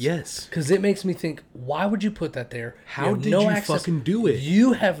aliens. Yes. Because it makes me think, why would you put that there? How did you fucking do it?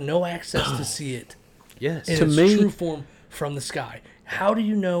 You have no access to see it Yes. in To its me- true form from the sky. How do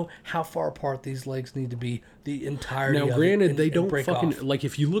you know how far apart these legs need to be the entirety Now, of it granted, and- they and don't break fucking off? like.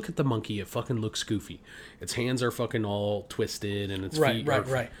 If you look at the monkey, it fucking looks goofy. Its hands are fucking all twisted, and its feet are.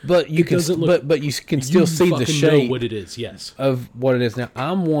 Right. But you can, doesn't look- but you can still You see the fucking shape know what it is. Yes. of what it is. Now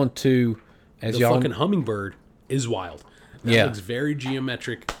I'm one to, as The y'all fucking hummingbird is wild. That Yeah. looks very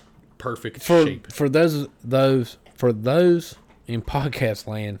geometric, perfect for shape. for those in podcast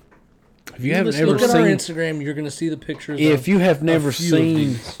land. If you haven't listen- ever Look at our seen, Instagram. You're going to see the pictures. if of you have a never few of seen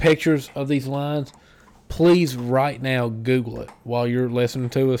these. pictures of these lines, please right now Google it while you're listening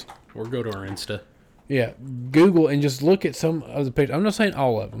to us. Or go to our Insta. Yeah, Google and just look at some of the pictures. I'm not saying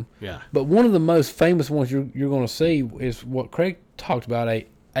all of them. Yeah. But one of the most famous ones you're going to see is what Craig talked about, a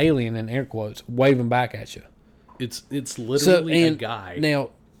alien in air quotes waving back at you. It's literally a guy now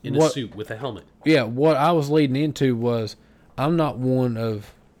in a what, suit with a helmet. Yeah, what I was leading into was I'm not one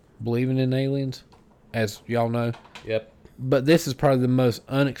of believing in aliens, as y'all know, Yep. but this is probably the most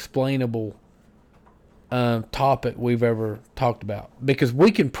unexplainable topic we've ever talked about because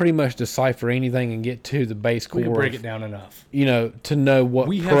we can pretty much decipher anything and get to the base core. we can break of, it down enough. You know, to know what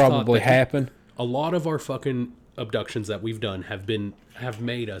We have thought probably that happened. A lot of our fucking abductions that we've done have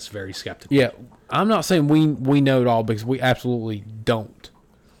made us very skeptical. Yeah, I'm not saying we know it all because we absolutely don't.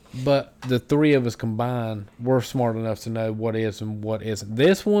 But the three of us combined, we're smart enough to know what is and what isn't.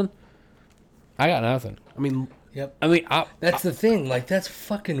 This one, I got nothing. I mean, Yep. I mean, That's the thing. Like, that's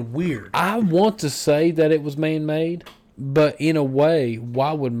fucking weird. I want to say that it was man-made, but in a way,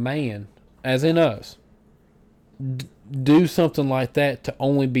 why would man, as in us, do something like that to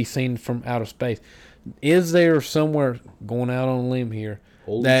only be seen from outer space? Is there somewhere, going out on a limb here,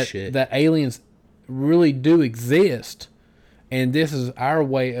 Holy shit. that aliens really do exist, and this is our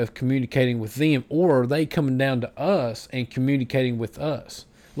way of communicating with them, or are they coming down to us and communicating with us?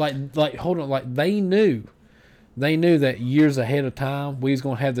 Like hold on, like they knew that years ahead of time we was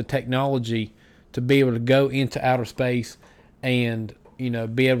going to have the technology to be able to go into outer space and, you know,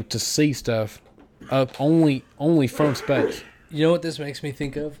 be able to see stuff up only from space. You know what this makes me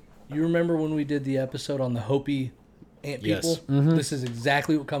think of? You remember when we did the episode on the Hopi ant Yes. people? This is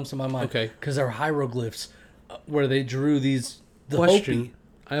exactly what comes to my mind. Okay. Because they're hieroglyphs where they drew the question. Hopi.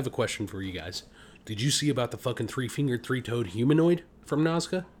 I have a question for you guys. Did you see about the fucking three-fingered, three-toed humanoid from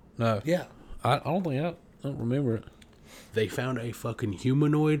Nazca? No, Yeah. I don't remember it. They found a fucking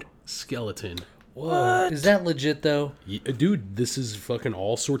humanoid skeleton. Whoa. Is that legit, though? Dude, this is fucking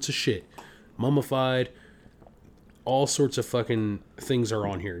all sorts of shit. Mummified. All sorts of fucking things are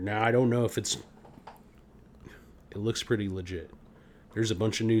on here. Now, I don't know if it looks pretty legit. There's a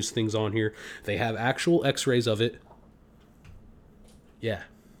bunch of news things on here. They have actual x-rays of it. Yeah.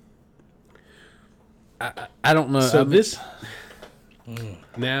 I don't know. So I mean, this...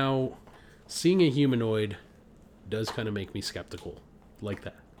 Now, seeing a humanoid does kind of make me skeptical. Like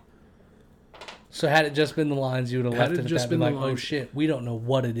that. So had it just been the lines, you would have Had left it it at just that. been Been the like, oh lines- shit, we don't know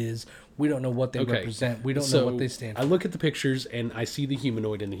what it is. We don't know what they Okay. represent. We don't So know what they stand for. I look at the pictures and I see the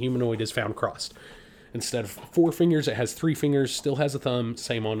humanoid, and the humanoid is found crossed. Instead of 4 fingers, it has 3 fingers, still has a thumb,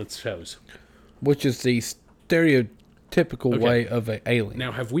 same on its toes. which is the stereotypical way of an alien.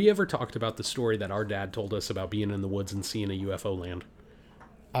 Now, have we ever talked about the story that our dad told us about being in the woods and seeing a UFO land?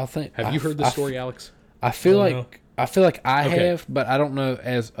 I think. Have you heard the story, Alex? I feel don't like I Okay. have, but I don't know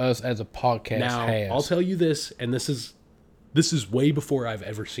as us as a podcast Now, has. I'll tell you this, and this is way before I've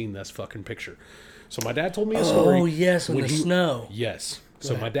ever seen this fucking picture. So my dad told me a story. Oh, yes, in when the he- snow. Yes.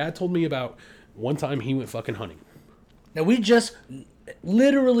 So my dad told me about one time he went fucking hunting. Now, we just,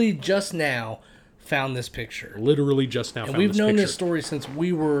 literally just now, found this picture. Literally just now. And found we've this known picture. this story since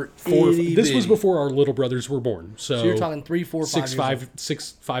we were This was itty-bitty. before our little brothers were born. So you're talking 3, 4, 5 years old.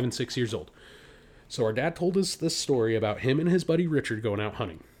 5 and 6 years old. So our dad told us this story about him and his buddy Richard going out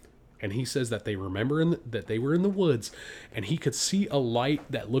hunting. And he says that they remember that they were in the woods and he could see a light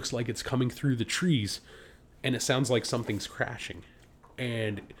that looks like it's coming through the trees and it sounds like something's crashing.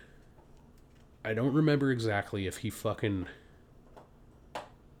 And I don't remember exactly if he fucking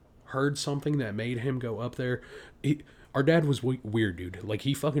heard something that made him go up there. Our dad was weird, dude. Like,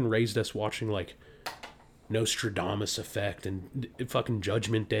 he fucking raised us watching, like, Nostradamus Effect and fucking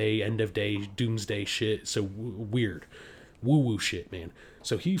Judgment Day, End of Day, Doomsday shit. So weird. Woo-woo shit, man.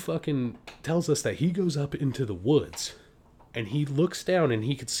 So he fucking tells us that he goes up into the woods and he looks down and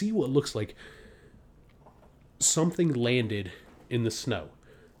he could see what looks like something landed in the snow.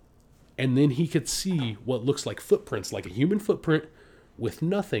 And then he could see what looks like footprints, like a human footprint with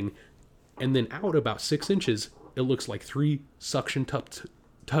nothing. And then out about 6 inches, it looks like 3 suction-cupped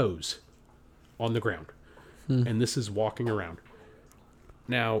toes on the ground. And this is walking around.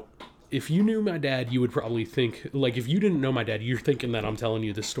 Now, if you knew my dad, you would probably think, like, if you didn't know my dad, you're thinking that I'm telling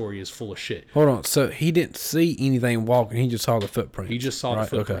you this story is full of shit. Hold on. So he didn't see anything walking. He just saw the footprint. He just saw the Right,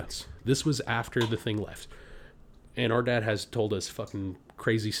 footprints. This was after the thing left. And our dad has told us fucking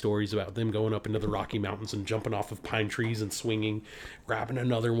crazy stories about them going up into the Rocky Mountains and jumping off of pine trees and swinging, grabbing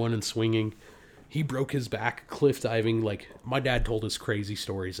another one and swinging. He broke his back cliff diving. Like, my dad told us crazy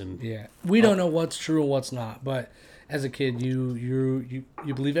stories. And Yeah, we don't know what's true and what's not, but as a kid, you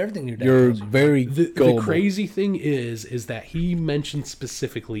believe everything your dad You're tells you. very the gullible. crazy thing is that he mentioned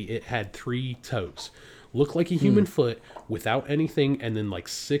specifically it had 3 toes. Looked like a human foot without anything, and then like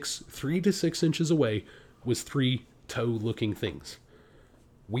 3 to 6 inches away was 3 toe-looking things.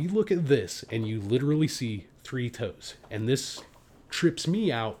 We look at this, and you literally see 3 toes. And this trips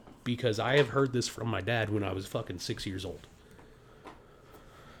me out because I have heard this from my dad when I was fucking 6 years old.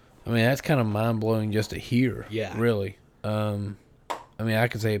 I mean, that's kind of mind-blowing just to hear. Yeah. Really. I mean, I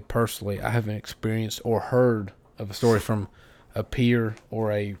can say personally, I haven't experienced or heard of a story from a peer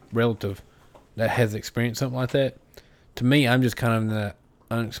or a relative that has experienced something like that. To me, I'm just kind of in that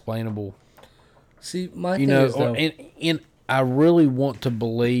unexplainable, See, my you thing know, is, though, and I really want to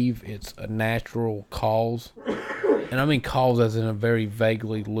believe it's a natural cause. And I mean cause as in a very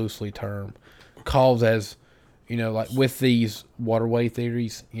vaguely, loosely term. Cause as, you know, like with these waterway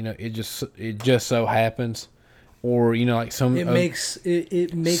theories, you know, it just so happens. Or, you know, like some it makes it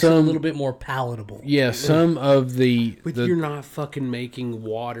a some- little bit more palatable. yeah, some of the But you're not fucking making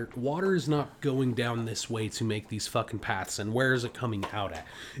water. Water is not going down this way to make these fucking paths. And where is it coming out at?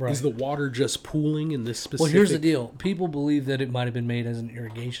 Right. Is the water just pooling in this specific... Well, here's the deal. People believe that it might have been made as an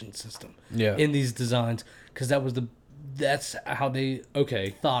irrigation system. Yeah. In these designs, because that's how they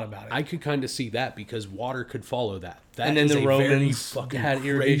thought about it. I could kind of see that because water could follow that. That and then is the a very Romans fucking had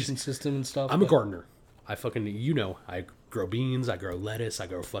irrigation crazy- system and stuff. I'm a but- gardener. I fucking, you know, I grow beans, I grow lettuce, I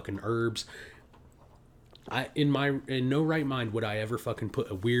grow fucking herbs. In no right mind would I ever fucking put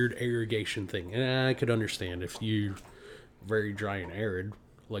a weird irrigation thing. And I could understand if you very dry and arid,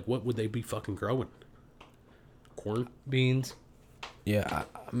 like what would they be fucking growing? Corn? beans. yeah.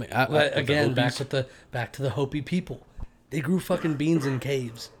 I mean, But again, back Hopis. to the Hopi people. They grew fucking beans in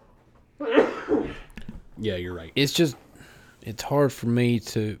caves. Yeah, you're right. it's hard for me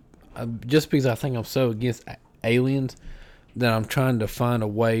to just because I think I'm so against aliens that I'm trying to find a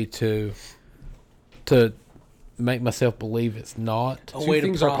way to make myself believe it's not. A Two way to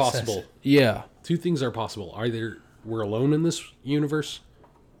things are process possible. it. Yeah. Two things are possible. Either we're alone in this universe,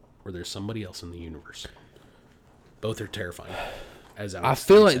 or there's somebody else in the universe. Both are terrifying. As I Alex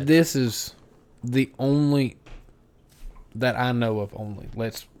feel said. like this is the only that I know of only.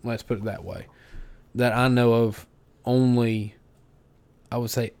 Let's put it that way. That I know of only, I would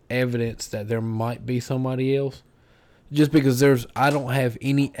say, evidence that there might be somebody else. Just because I don't have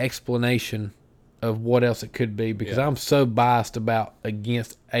any explanation of what else it could be because Yeah. I'm so biased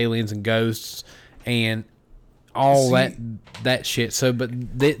against aliens and ghosts and all See- that shit. So, but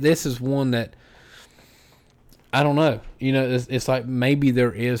this is one that I don't know. You know, it's like maybe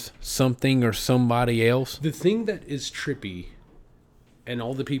there is something or somebody else. The thing that is trippy, and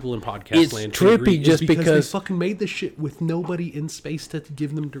all the people in podcast It's land can trippy agree, is just because because- they fucking made this shit with nobody in space to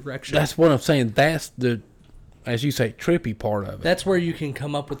give them direction. That's what I'm saying. That's the, as you say, trippy part of it. That's where you can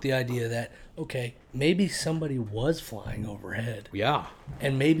come up with the idea that, okay, maybe somebody was flying overhead. Yeah.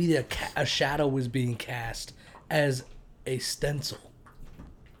 And maybe a shadow was being cast as a stencil.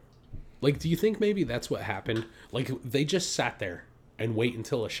 Like, do you think maybe that's what happened? Like, they just sat there and wait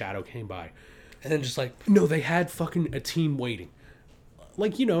until a shadow came by. And then just like, No, they had fucking a team waiting.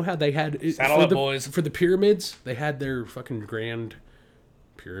 Like, you know how they had Saddle for up, the, boys. for the pyramids, they had their fucking grand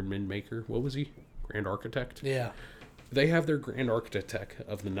pyramid maker. What was he? Grand architect? Yeah. They have their grand architect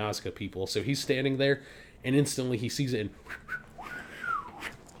of the Nazca people. So he's standing there, and instantly he sees it, and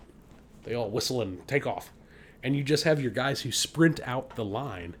they all whistle and take off. And you just have your guys who sprint out the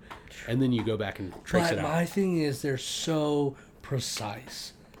line, and then you go back and trace But it out. my thing is, they're so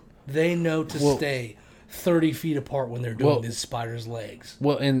precise. They know to stay 30 feet apart when they're doing this spider's legs.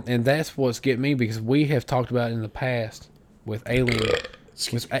 Well, and that's what's getting me, because we have talked about in the past with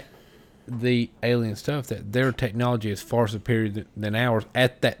the alien stuff that their technology is far superior than ours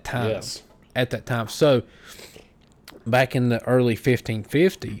at that time. Yes. At that time. So, back in the early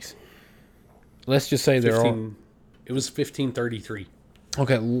 1550s, let's just say there are... It was 1533.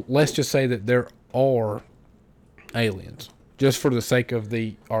 Okay, let's just say that there are aliens, just for the sake of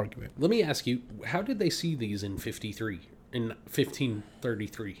the argument. Let me ask you, how did they see these in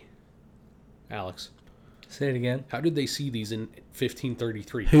 1533? Alex, Say it again. how did they see these in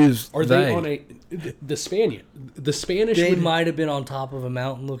 1533? Who's Are they on the Spanish? They would- might have been on top of a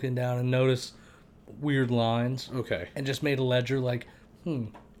mountain looking down and noticed weird lines. Okay. And just made a ledger like, Odd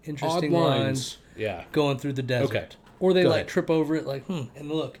interesting lines. lines Yeah. going through the desert. Okay. Or they Go like ahead. trip over it like, and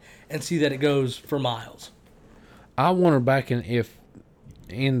look and see that it goes for miles. I wonder back in the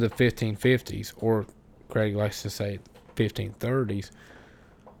 1550s, or Craig likes to say 1530s,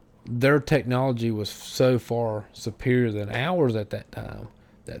 their technology was so far superior than ours at that time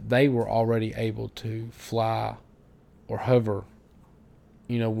that they were already able to fly or hover.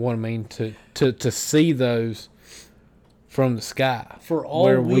 You know what I mean? To see those from the sky. For all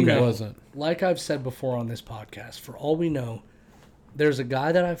where we know, wasn't. like I've said before on this podcast, for all we know, there's a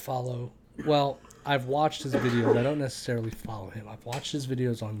guy that I follow. Well, I've watched his videos. I don't necessarily follow him. I've watched his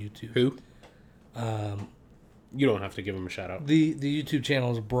videos on YouTube. Who? You don't have to give him a shout out. The YouTube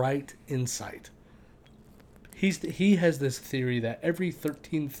channel is Bright Insight. He has this theory that every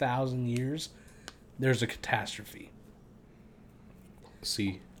 13,000 years there's a catastrophe.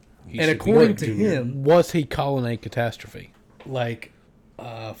 See, And according to him, What's he calling a catastrophe? like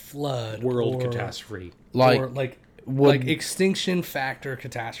flood, world or, catastrophe. or like would- extinction factor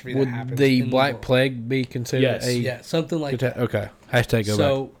catastrophe that Would happens. the in Black world. Plague be considered Yes. a... Yeah, something like that. Okay. Hashtag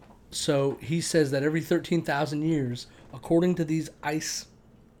go back. So he says that every 13,000 years, according to these ice,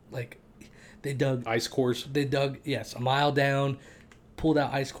 like they dug Ice cores. a mile down, pulled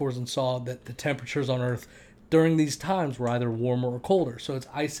out ice cores and saw that the temperatures on Earth during these times were either warmer or colder. So it's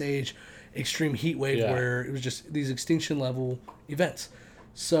ice age, extreme heat wave, Yeah. where it was just these extinction level events.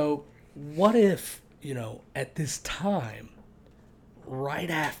 So what if, at this time,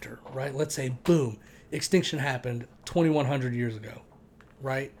 let's say, boom, extinction happened 2,100 years ago,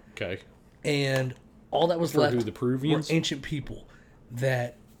 right? Okay. And all that was For left who, the Peruvians? were ancient people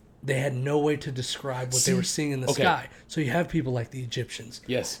that they had no way to describe what they were seeing in the okay. sky. So you have people like the Egyptians,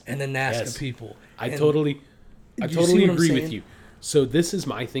 Yes. and the Nazca Yes. people. I And totally see agree what I'm with saying? you. So this is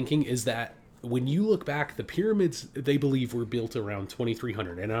my thinking, is that when you look back, the pyramids, they believe, were built around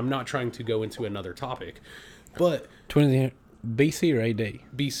 2300. And I'm not trying to go into another topic, but 20 BC or AD?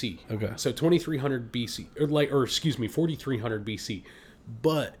 BC. Okay. So 2300 BC, or excuse me, 4300 BC.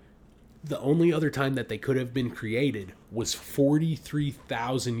 But the only other time that they could have been created was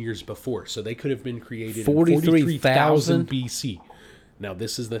 43,000 years before. So they could have been created 43,000 in 43,000 BC. Now,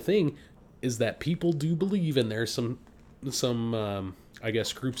 this is the thing, is that people do believe, and there's some I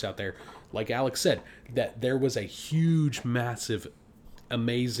guess, groups out there, like Alex said, that there was a huge, massive,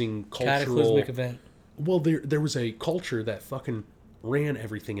 amazing cultural... cataclysmic event. Well, there was a culture that fucking ran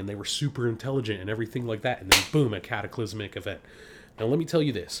everything, and they were super intelligent and everything like that, and then boom, a cataclysmic event. Now, let me tell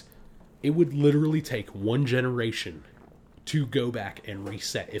you this. It would literally take one generation to go back and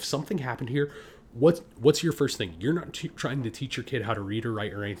reset. If something happened here, what's your first thing? You're not trying to teach your kid how to read or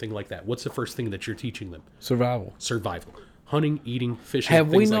write or anything like that. What's the first thing that you're teaching them? Survival. Survival. Hunting, eating, fishing, Have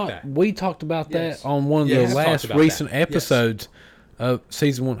we things not? like that. We talked about Yes. that on one of Yes. the Talked last about recent that. episodes of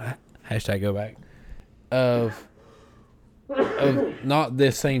season 1. Hashtag go back. Of not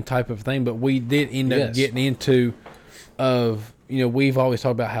this same type of thing, but we did end up Yes. getting into we've always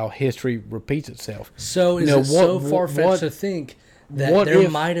talked about how history repeats itself. So is it so far-fetched to think that there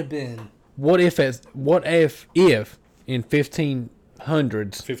might have been... What if in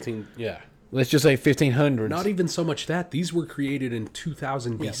 1500s, 15, yeah. let's just say 1500s, Not even so much that. These were created in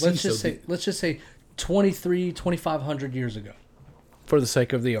 2000 BC. Yeah, let's just say 2,500 years ago. for the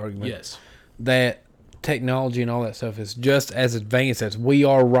sake of the argument, Yes. that technology and all that stuff is just as advanced as we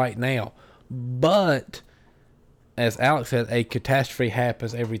are right now. But as Alex said, a catastrophe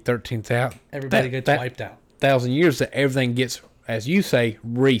happens every 13,000. Everybody gets wiped out. 1,000 years, that everything gets as you say,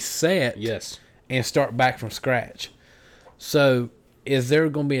 reset. Yes. And start back from scratch. So, is there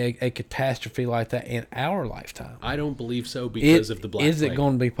going to be a catastrophe like that in our lifetime? I don't believe so because of the Black Plague. Is it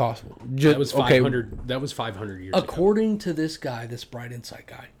going to be possible? That was 500. That was 500 years ago. According to this guy, this Bright Insight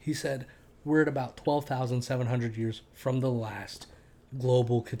guy, he said we're at about 12,700 years from the last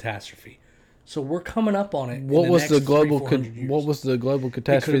global catastrophe. So we're coming up on it. What was the global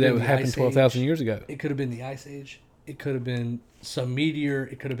catastrophe that been happened 12,000 years ago? It could have been the Ice Age. It could have been some meteor.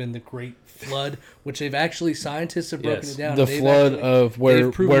 It could have been the Great Flood, which they've actually, scientists have broken it down. The flood of where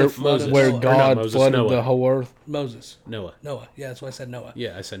God flooded the whole earth. Noah. Yeah, that's why I said Noah.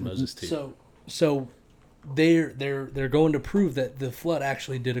 Yeah, I said Moses too. So they're going to prove that the flood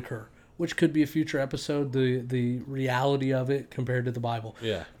actually did occur, which could be a future episode. The reality of it compared to the Bible.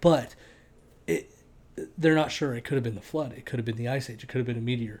 Yeah. But they're not sure. It could have been the flood. It could have been the Ice Age. It could have been a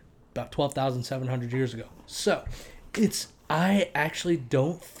meteor about 12,700 years ago. So I actually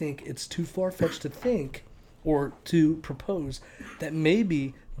don't think it's too far-fetched to think or to propose that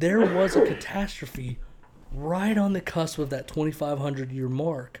maybe there was a catastrophe right on the cusp of that 2,500-year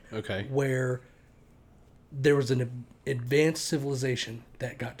mark. Okay. Where there was an advanced civilization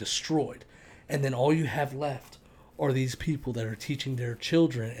that got destroyed. And then all you have left are these people that are teaching their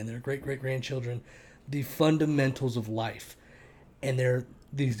children and their great-great-grandchildren the fundamentals of life. And they're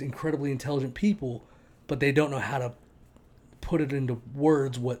these incredibly intelligent people, but they don't know how to put it into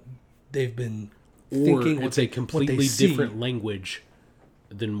words what they've been thinking. Or it's a completely different language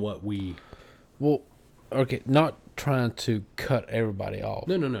than what we... Well, okay, not trying to cut everybody off.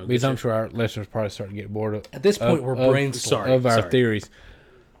 No. Because I'm sure our listeners probably starting to get bored of... At this point, we're brainstorming. Of our theories.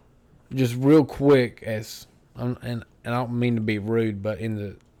 Just real quick, and I don't mean to be rude, but in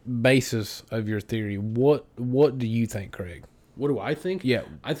the basis of your theory, what do you think, Craig? What do I think? Yeah.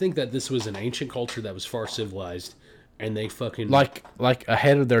 I think that this was an ancient culture that was far civilized, and they fucking... Like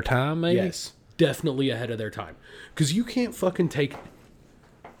ahead of their time, maybe? Yes. Definitely ahead of their time. Because you can't fucking take...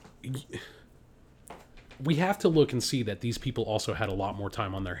 We have to look and see that these people also had a lot more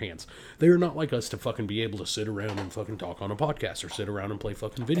time on their hands. They're not like us to fucking be able to sit around and fucking talk on a podcast or sit around and play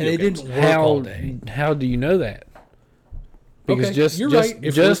fucking video games. And they didn't work all day. How do you know that? Because you're right.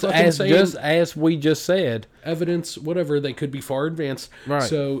 Just as we just said, evidence, whatever, they could be far advanced. Right.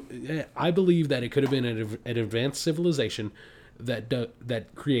 So I believe that it could have been an advanced civilization that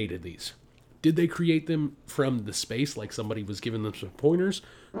created these. Did they create them from the space like somebody was giving them some pointers?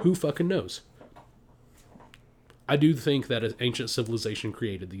 Who fucking knows? I do think that an ancient civilization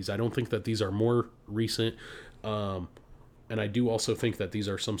created these. I don't think that these are more recent. And I do also think that these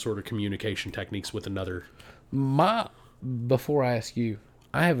are some sort of communication techniques with another... Before I ask you,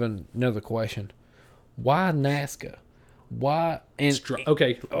 I have another question. Why Nazca? Why?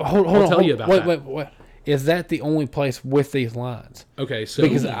 Okay, I'll tell you about that. Wait. Is that the only place with these lines? Okay, so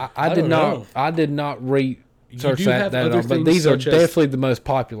because I did not research that at all, but these are definitely the most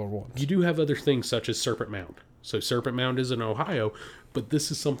popular ones. You do have other things such as Serpent Mound. So Serpent Mound is in Ohio, but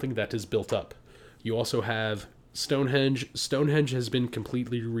this is something that is built up. You also have Stonehenge. Stonehenge has been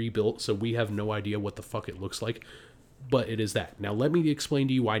completely rebuilt, so we have no idea what the fuck it looks like. But it is that. Now, let me explain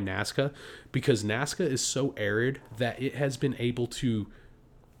to you why Nazca. Because Nazca is so arid that it has been able to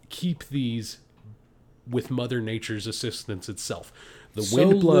keep these with Mother Nature's assistance itself. The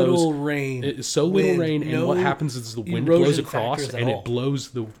wind blows. Little rain. Little rain. And what happens is the wind blows across and it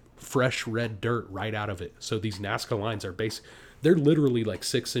blows the fresh red dirt right out of it. So these Nazca lines are they're literally like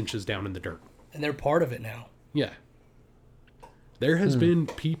 6 inches down in the dirt. And they're part of it now. Yeah. There has been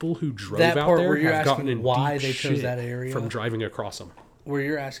people who drove out there have gotten in why deep they chose shit that area from driving across them. Where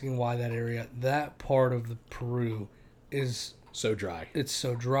you're asking why that area, that part of the Peru is so dry. It's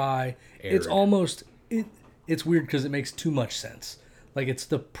so dry. Arid. It's almost it's weird because it makes too much sense. Like it's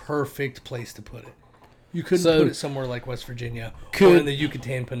the perfect place to put it. You couldn't put it somewhere like West Virginia or in the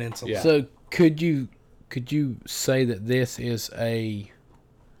Yucatan Peninsula. Yeah. So could you say that this is I'm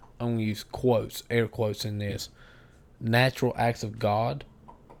gonna use air quotes in this, natural acts of God?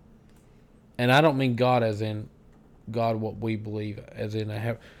 And I don't mean God as in God what we believe, as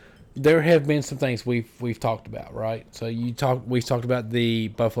in there have been some things we've talked about, right? So we've talked about the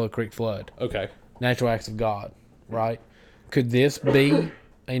Buffalo Creek flood. Okay. Natural acts of God, right? Could this be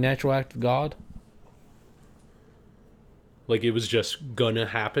a natural act of God? Like it was just gonna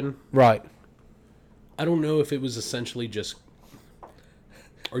happen? Right. I don't know if it was essentially just...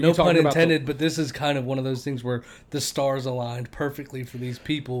 Are no you talking pun about intended, but this is kind of one of those things where the stars aligned perfectly for these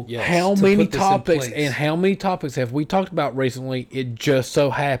people. Yes. How to many put this in topics place. and how many topics have we talked about recently? It just so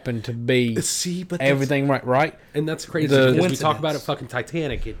happened to be See, but that's- everything right? And that's crazy The- because we talk Coincidence. about it fucking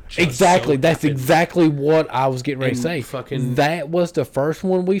Titanic. It just Exactly. so That's happened. exactly what I was getting ready to And say. fucking- That was the first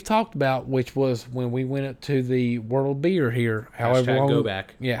one we've talked about, which was when we went up to the World Beer here. However Hashtag long, go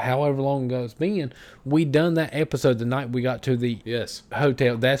back. Yeah, however long ago it's been. We done that episode the night we got to the Yes.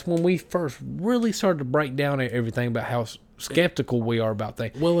 hotel. That's when we first really started to break down everything about how skeptical we are about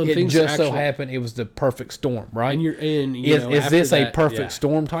things. Well, and it things just so actually- happened it was the perfect storm, right? And is after this a that, perfect yeah.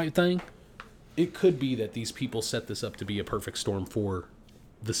 storm type thing? It could be that these people set this up to be a perfect storm for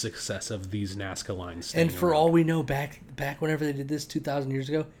the success of these Nazca lines. staying And for around. all we know, back whenever they did this 2,000 years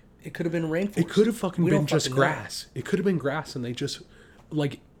ago, it could have been rainforest. It could have fucking We been don't just fucking know. grass. It could have been grass, and they just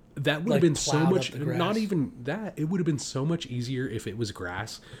like that would Like have been so plowed up much. the grass. Not even that. It would have been so much easier if it was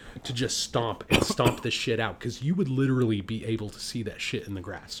grass to just stomp this shit out, because you would literally be able to see that shit in the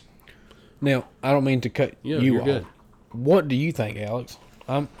grass. Now, I don't mean to cut Yeah, you you're off. good. What do you think, Alex?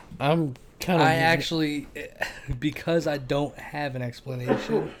 I'm kind of. I actually, because I don't have an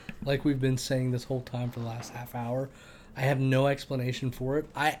explanation, like we've been saying this whole time for the last half hour, I have no explanation for it.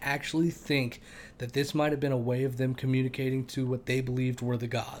 I actually think that this might have been a way of them communicating to what they believed were the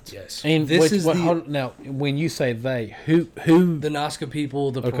gods. Yes. And this is the- now, when you say they, who The Nazca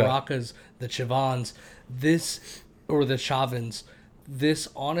people, the Okay. Paracas, the Chivans, or the Chavans, this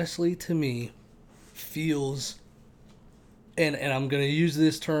honestly to me feels, and I'm going to use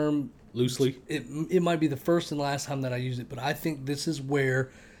this term Loosely. it might be the first and last time that I use it, but I think this is where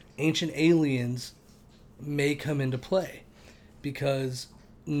ancient aliens may come into play, because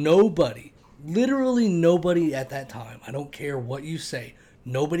nobody, literally nobody at that time, I don't care what you say,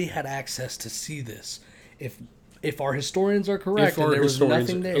 nobody had access to see this. If our historians are correct, and there was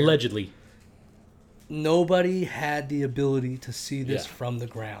nothing there, allegedly. nobody had the ability to see this Yeah. from the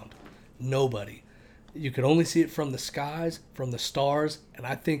ground. Nobody. You could only see it from the skies, from the stars, and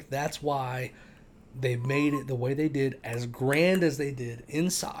I think that's why they made it the way they did, as grand as they did in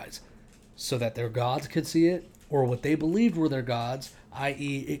size, so that their gods could see it, or what they believed were their gods,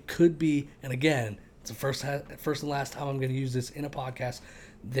 i.e. it could be, and again, it's the first and last time I'm going to use this in a podcast,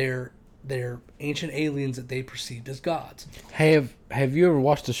 they're ancient aliens that they perceived as gods. have you ever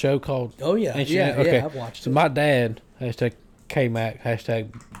watched a show called? Oh, yeah. Ancient Yeah, Aliens? yeah, I've watched So it. my dad, hashtag KMac,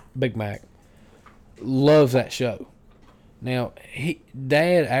 hashtag Big Mac, loves that show. Now,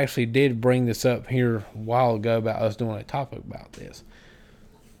 Dad actually did bring this up here a while ago about us doing a topic about this.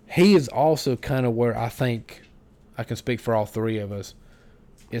 He is also kind of where I think I can speak for all three of us.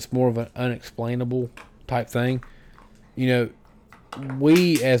 It's more of an unexplainable type thing. You know,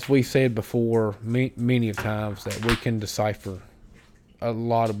 as we said before, many of times, that we can decipher a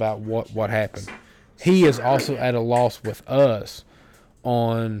lot about what happened. He is also at a loss with us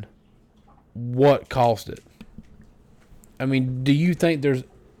on what caused it. I mean, do you think there's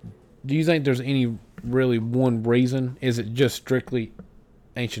any really one reason? Is it just strictly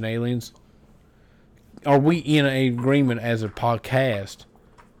ancient aliens? Are we in an agreement as a podcast,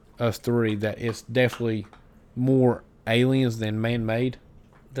 us three, that it's definitely more aliens than man-made?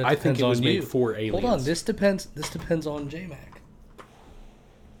 That I think depends it was on made you. for aliens. Hold on, this depends on J-Mac.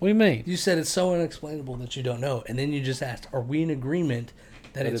 What do you mean? You said it's so unexplainable that you don't know, and then you just asked, are we in agreement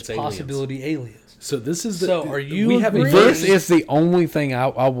that it's it's aliens. possibility aliens? So this is the. So are you We have a agreeing- This is the only thing I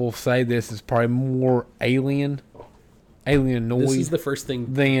will say. This is probably more alienoid This is the first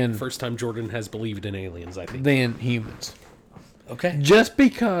Then- first time Jordan has believed in aliens, I think. than humans. Okay, Just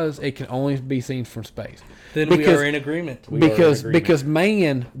because it can only be seen from space. then we because- are in agreement. Because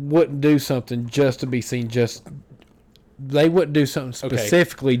man wouldn't do something just to be seen. They wouldn't do something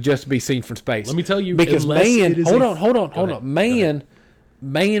specifically just to be seen from space. Let me tell you, because unless man, it is hold a- on. Go ahead.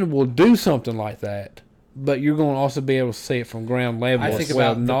 Man will do something like that, but you're going to also be able to see it from ground level. I think as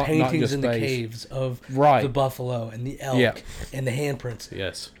well, about not the paintings just in the space. caves of Right. the buffalo and the elk Yeah. and the handprints.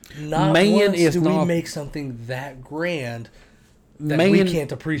 Yes. Not Man once is do not- we make something that grand that Man- we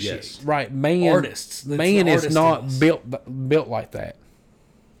can't appreciate. Yes. Right, man. Artists. It's Man the is artist not in us. built like that.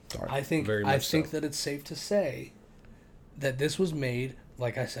 Sorry. I think Very I much think so. that it's safe to say that this was made,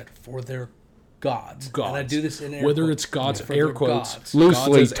 like I said, for their gods. Gods. And I do this in air Whether quotes. it's gods, For air their quotes, gods.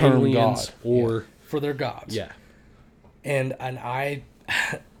 Loosely gods as termed aliens, God. or For their gods. yeah. And I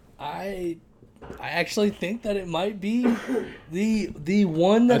I actually think that it might be the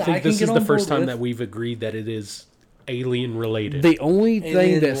one I that I, think can this get is on the first board time with. that we've agreed that it is alien related. The only thing that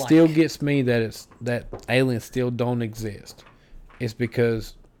Alien-like. still gets me that aliens still don't exist is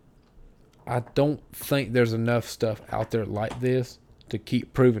because I don't think there's enough stuff out there like this to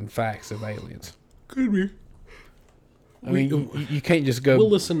keep proving facts of aliens. Could be. I mean, you can't just go. We'll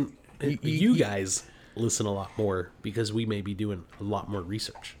listen. You guys listen a lot more because we may be doing a lot more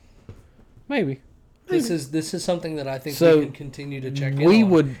research. Maybe. This is something that I think So, we can continue to check in we on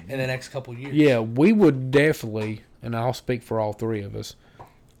would- in the next couple years. Yeah, we would definitely, and I'll speak for all three of us,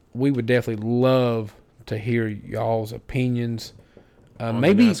 we would definitely love to hear y'all's opinions.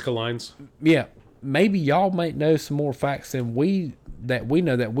 Maybe, Nazca Lines. yeah, maybe y'all might know some more facts than we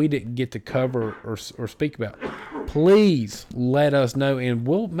know that we didn't get to cover or speak about. Please let us know, and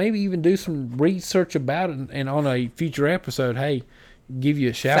we'll maybe even do some research about it, and on a future episode, hey, give you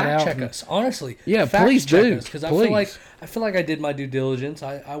a shout Fact out. check us, honestly. Yeah, Fact please check do. because I Please. feel like I did my due diligence.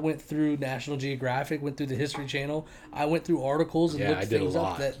 I went through National Geographic, went through the History Channel. I went through articles and Yeah, looked I did a things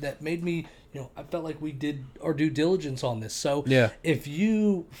up lot. that made me, I felt like we did our due diligence on this. So Yeah. if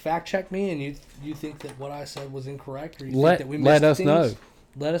you fact check me and you think that what I said was incorrect, or you Let- think that we let missed us things, know.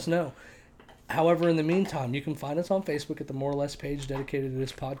 Let us know. However, in the meantime, you can find us on Facebook at the More or Less page dedicated to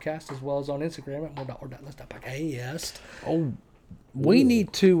this podcast, as well as on Instagram at more.or.less.podcast. Oh, we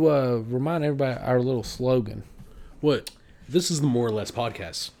need to remind everybody our little slogan. What? This is the More or Less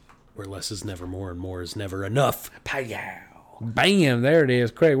podcast, where less is never more and more is never enough. Bam! There it is.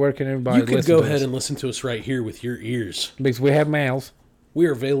 Craig, where can everybody You can listen go to ahead us? and listen to us right here with your ears. Because we have mouths. We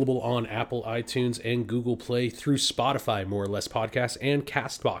are available on Apple, iTunes, and Google Play through Spotify, More or Less Podcast, and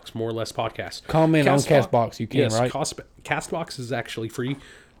CastBox, More or Less Podcast. Comment on CastBox, you can, yes, right? CastBox is actually free,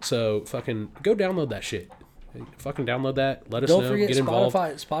 so fucking go download that shit. Fucking download that. Let us Don't know. forget Get involved.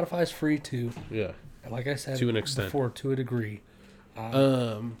 Spotify's free too. Yeah. And like I said To an extent. before, to a degree.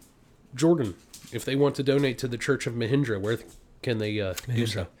 Jordan, if they want to donate to the Church of Mahindra, where can they do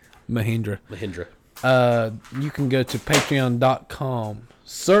so? Mahindra. Mahindra. You can go to patreon.com.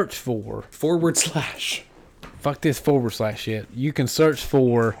 Search for, /. fuck this / shit. You can search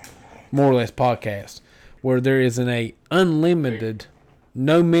for More or Less Podcast, where there is a unlimited,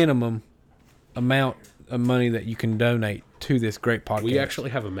 no minimum amount of money that you can donate to this great podcast. We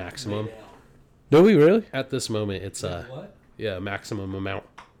actually have a maximum. Do we really? At this moment, it's What? maximum amount.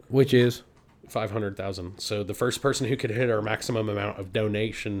 Which is? 500,000. So the first person who could hit our maximum amount of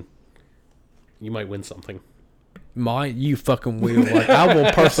donation, you might win something. You fucking will. Like, I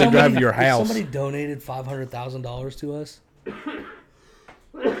will personally drive to your If house. somebody donated $500,000 to us,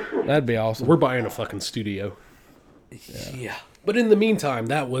 That'd be awesome. We're buying a fucking studio. yeah. But in the meantime,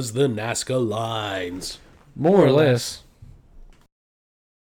 that was the Nazca Lines. More or less.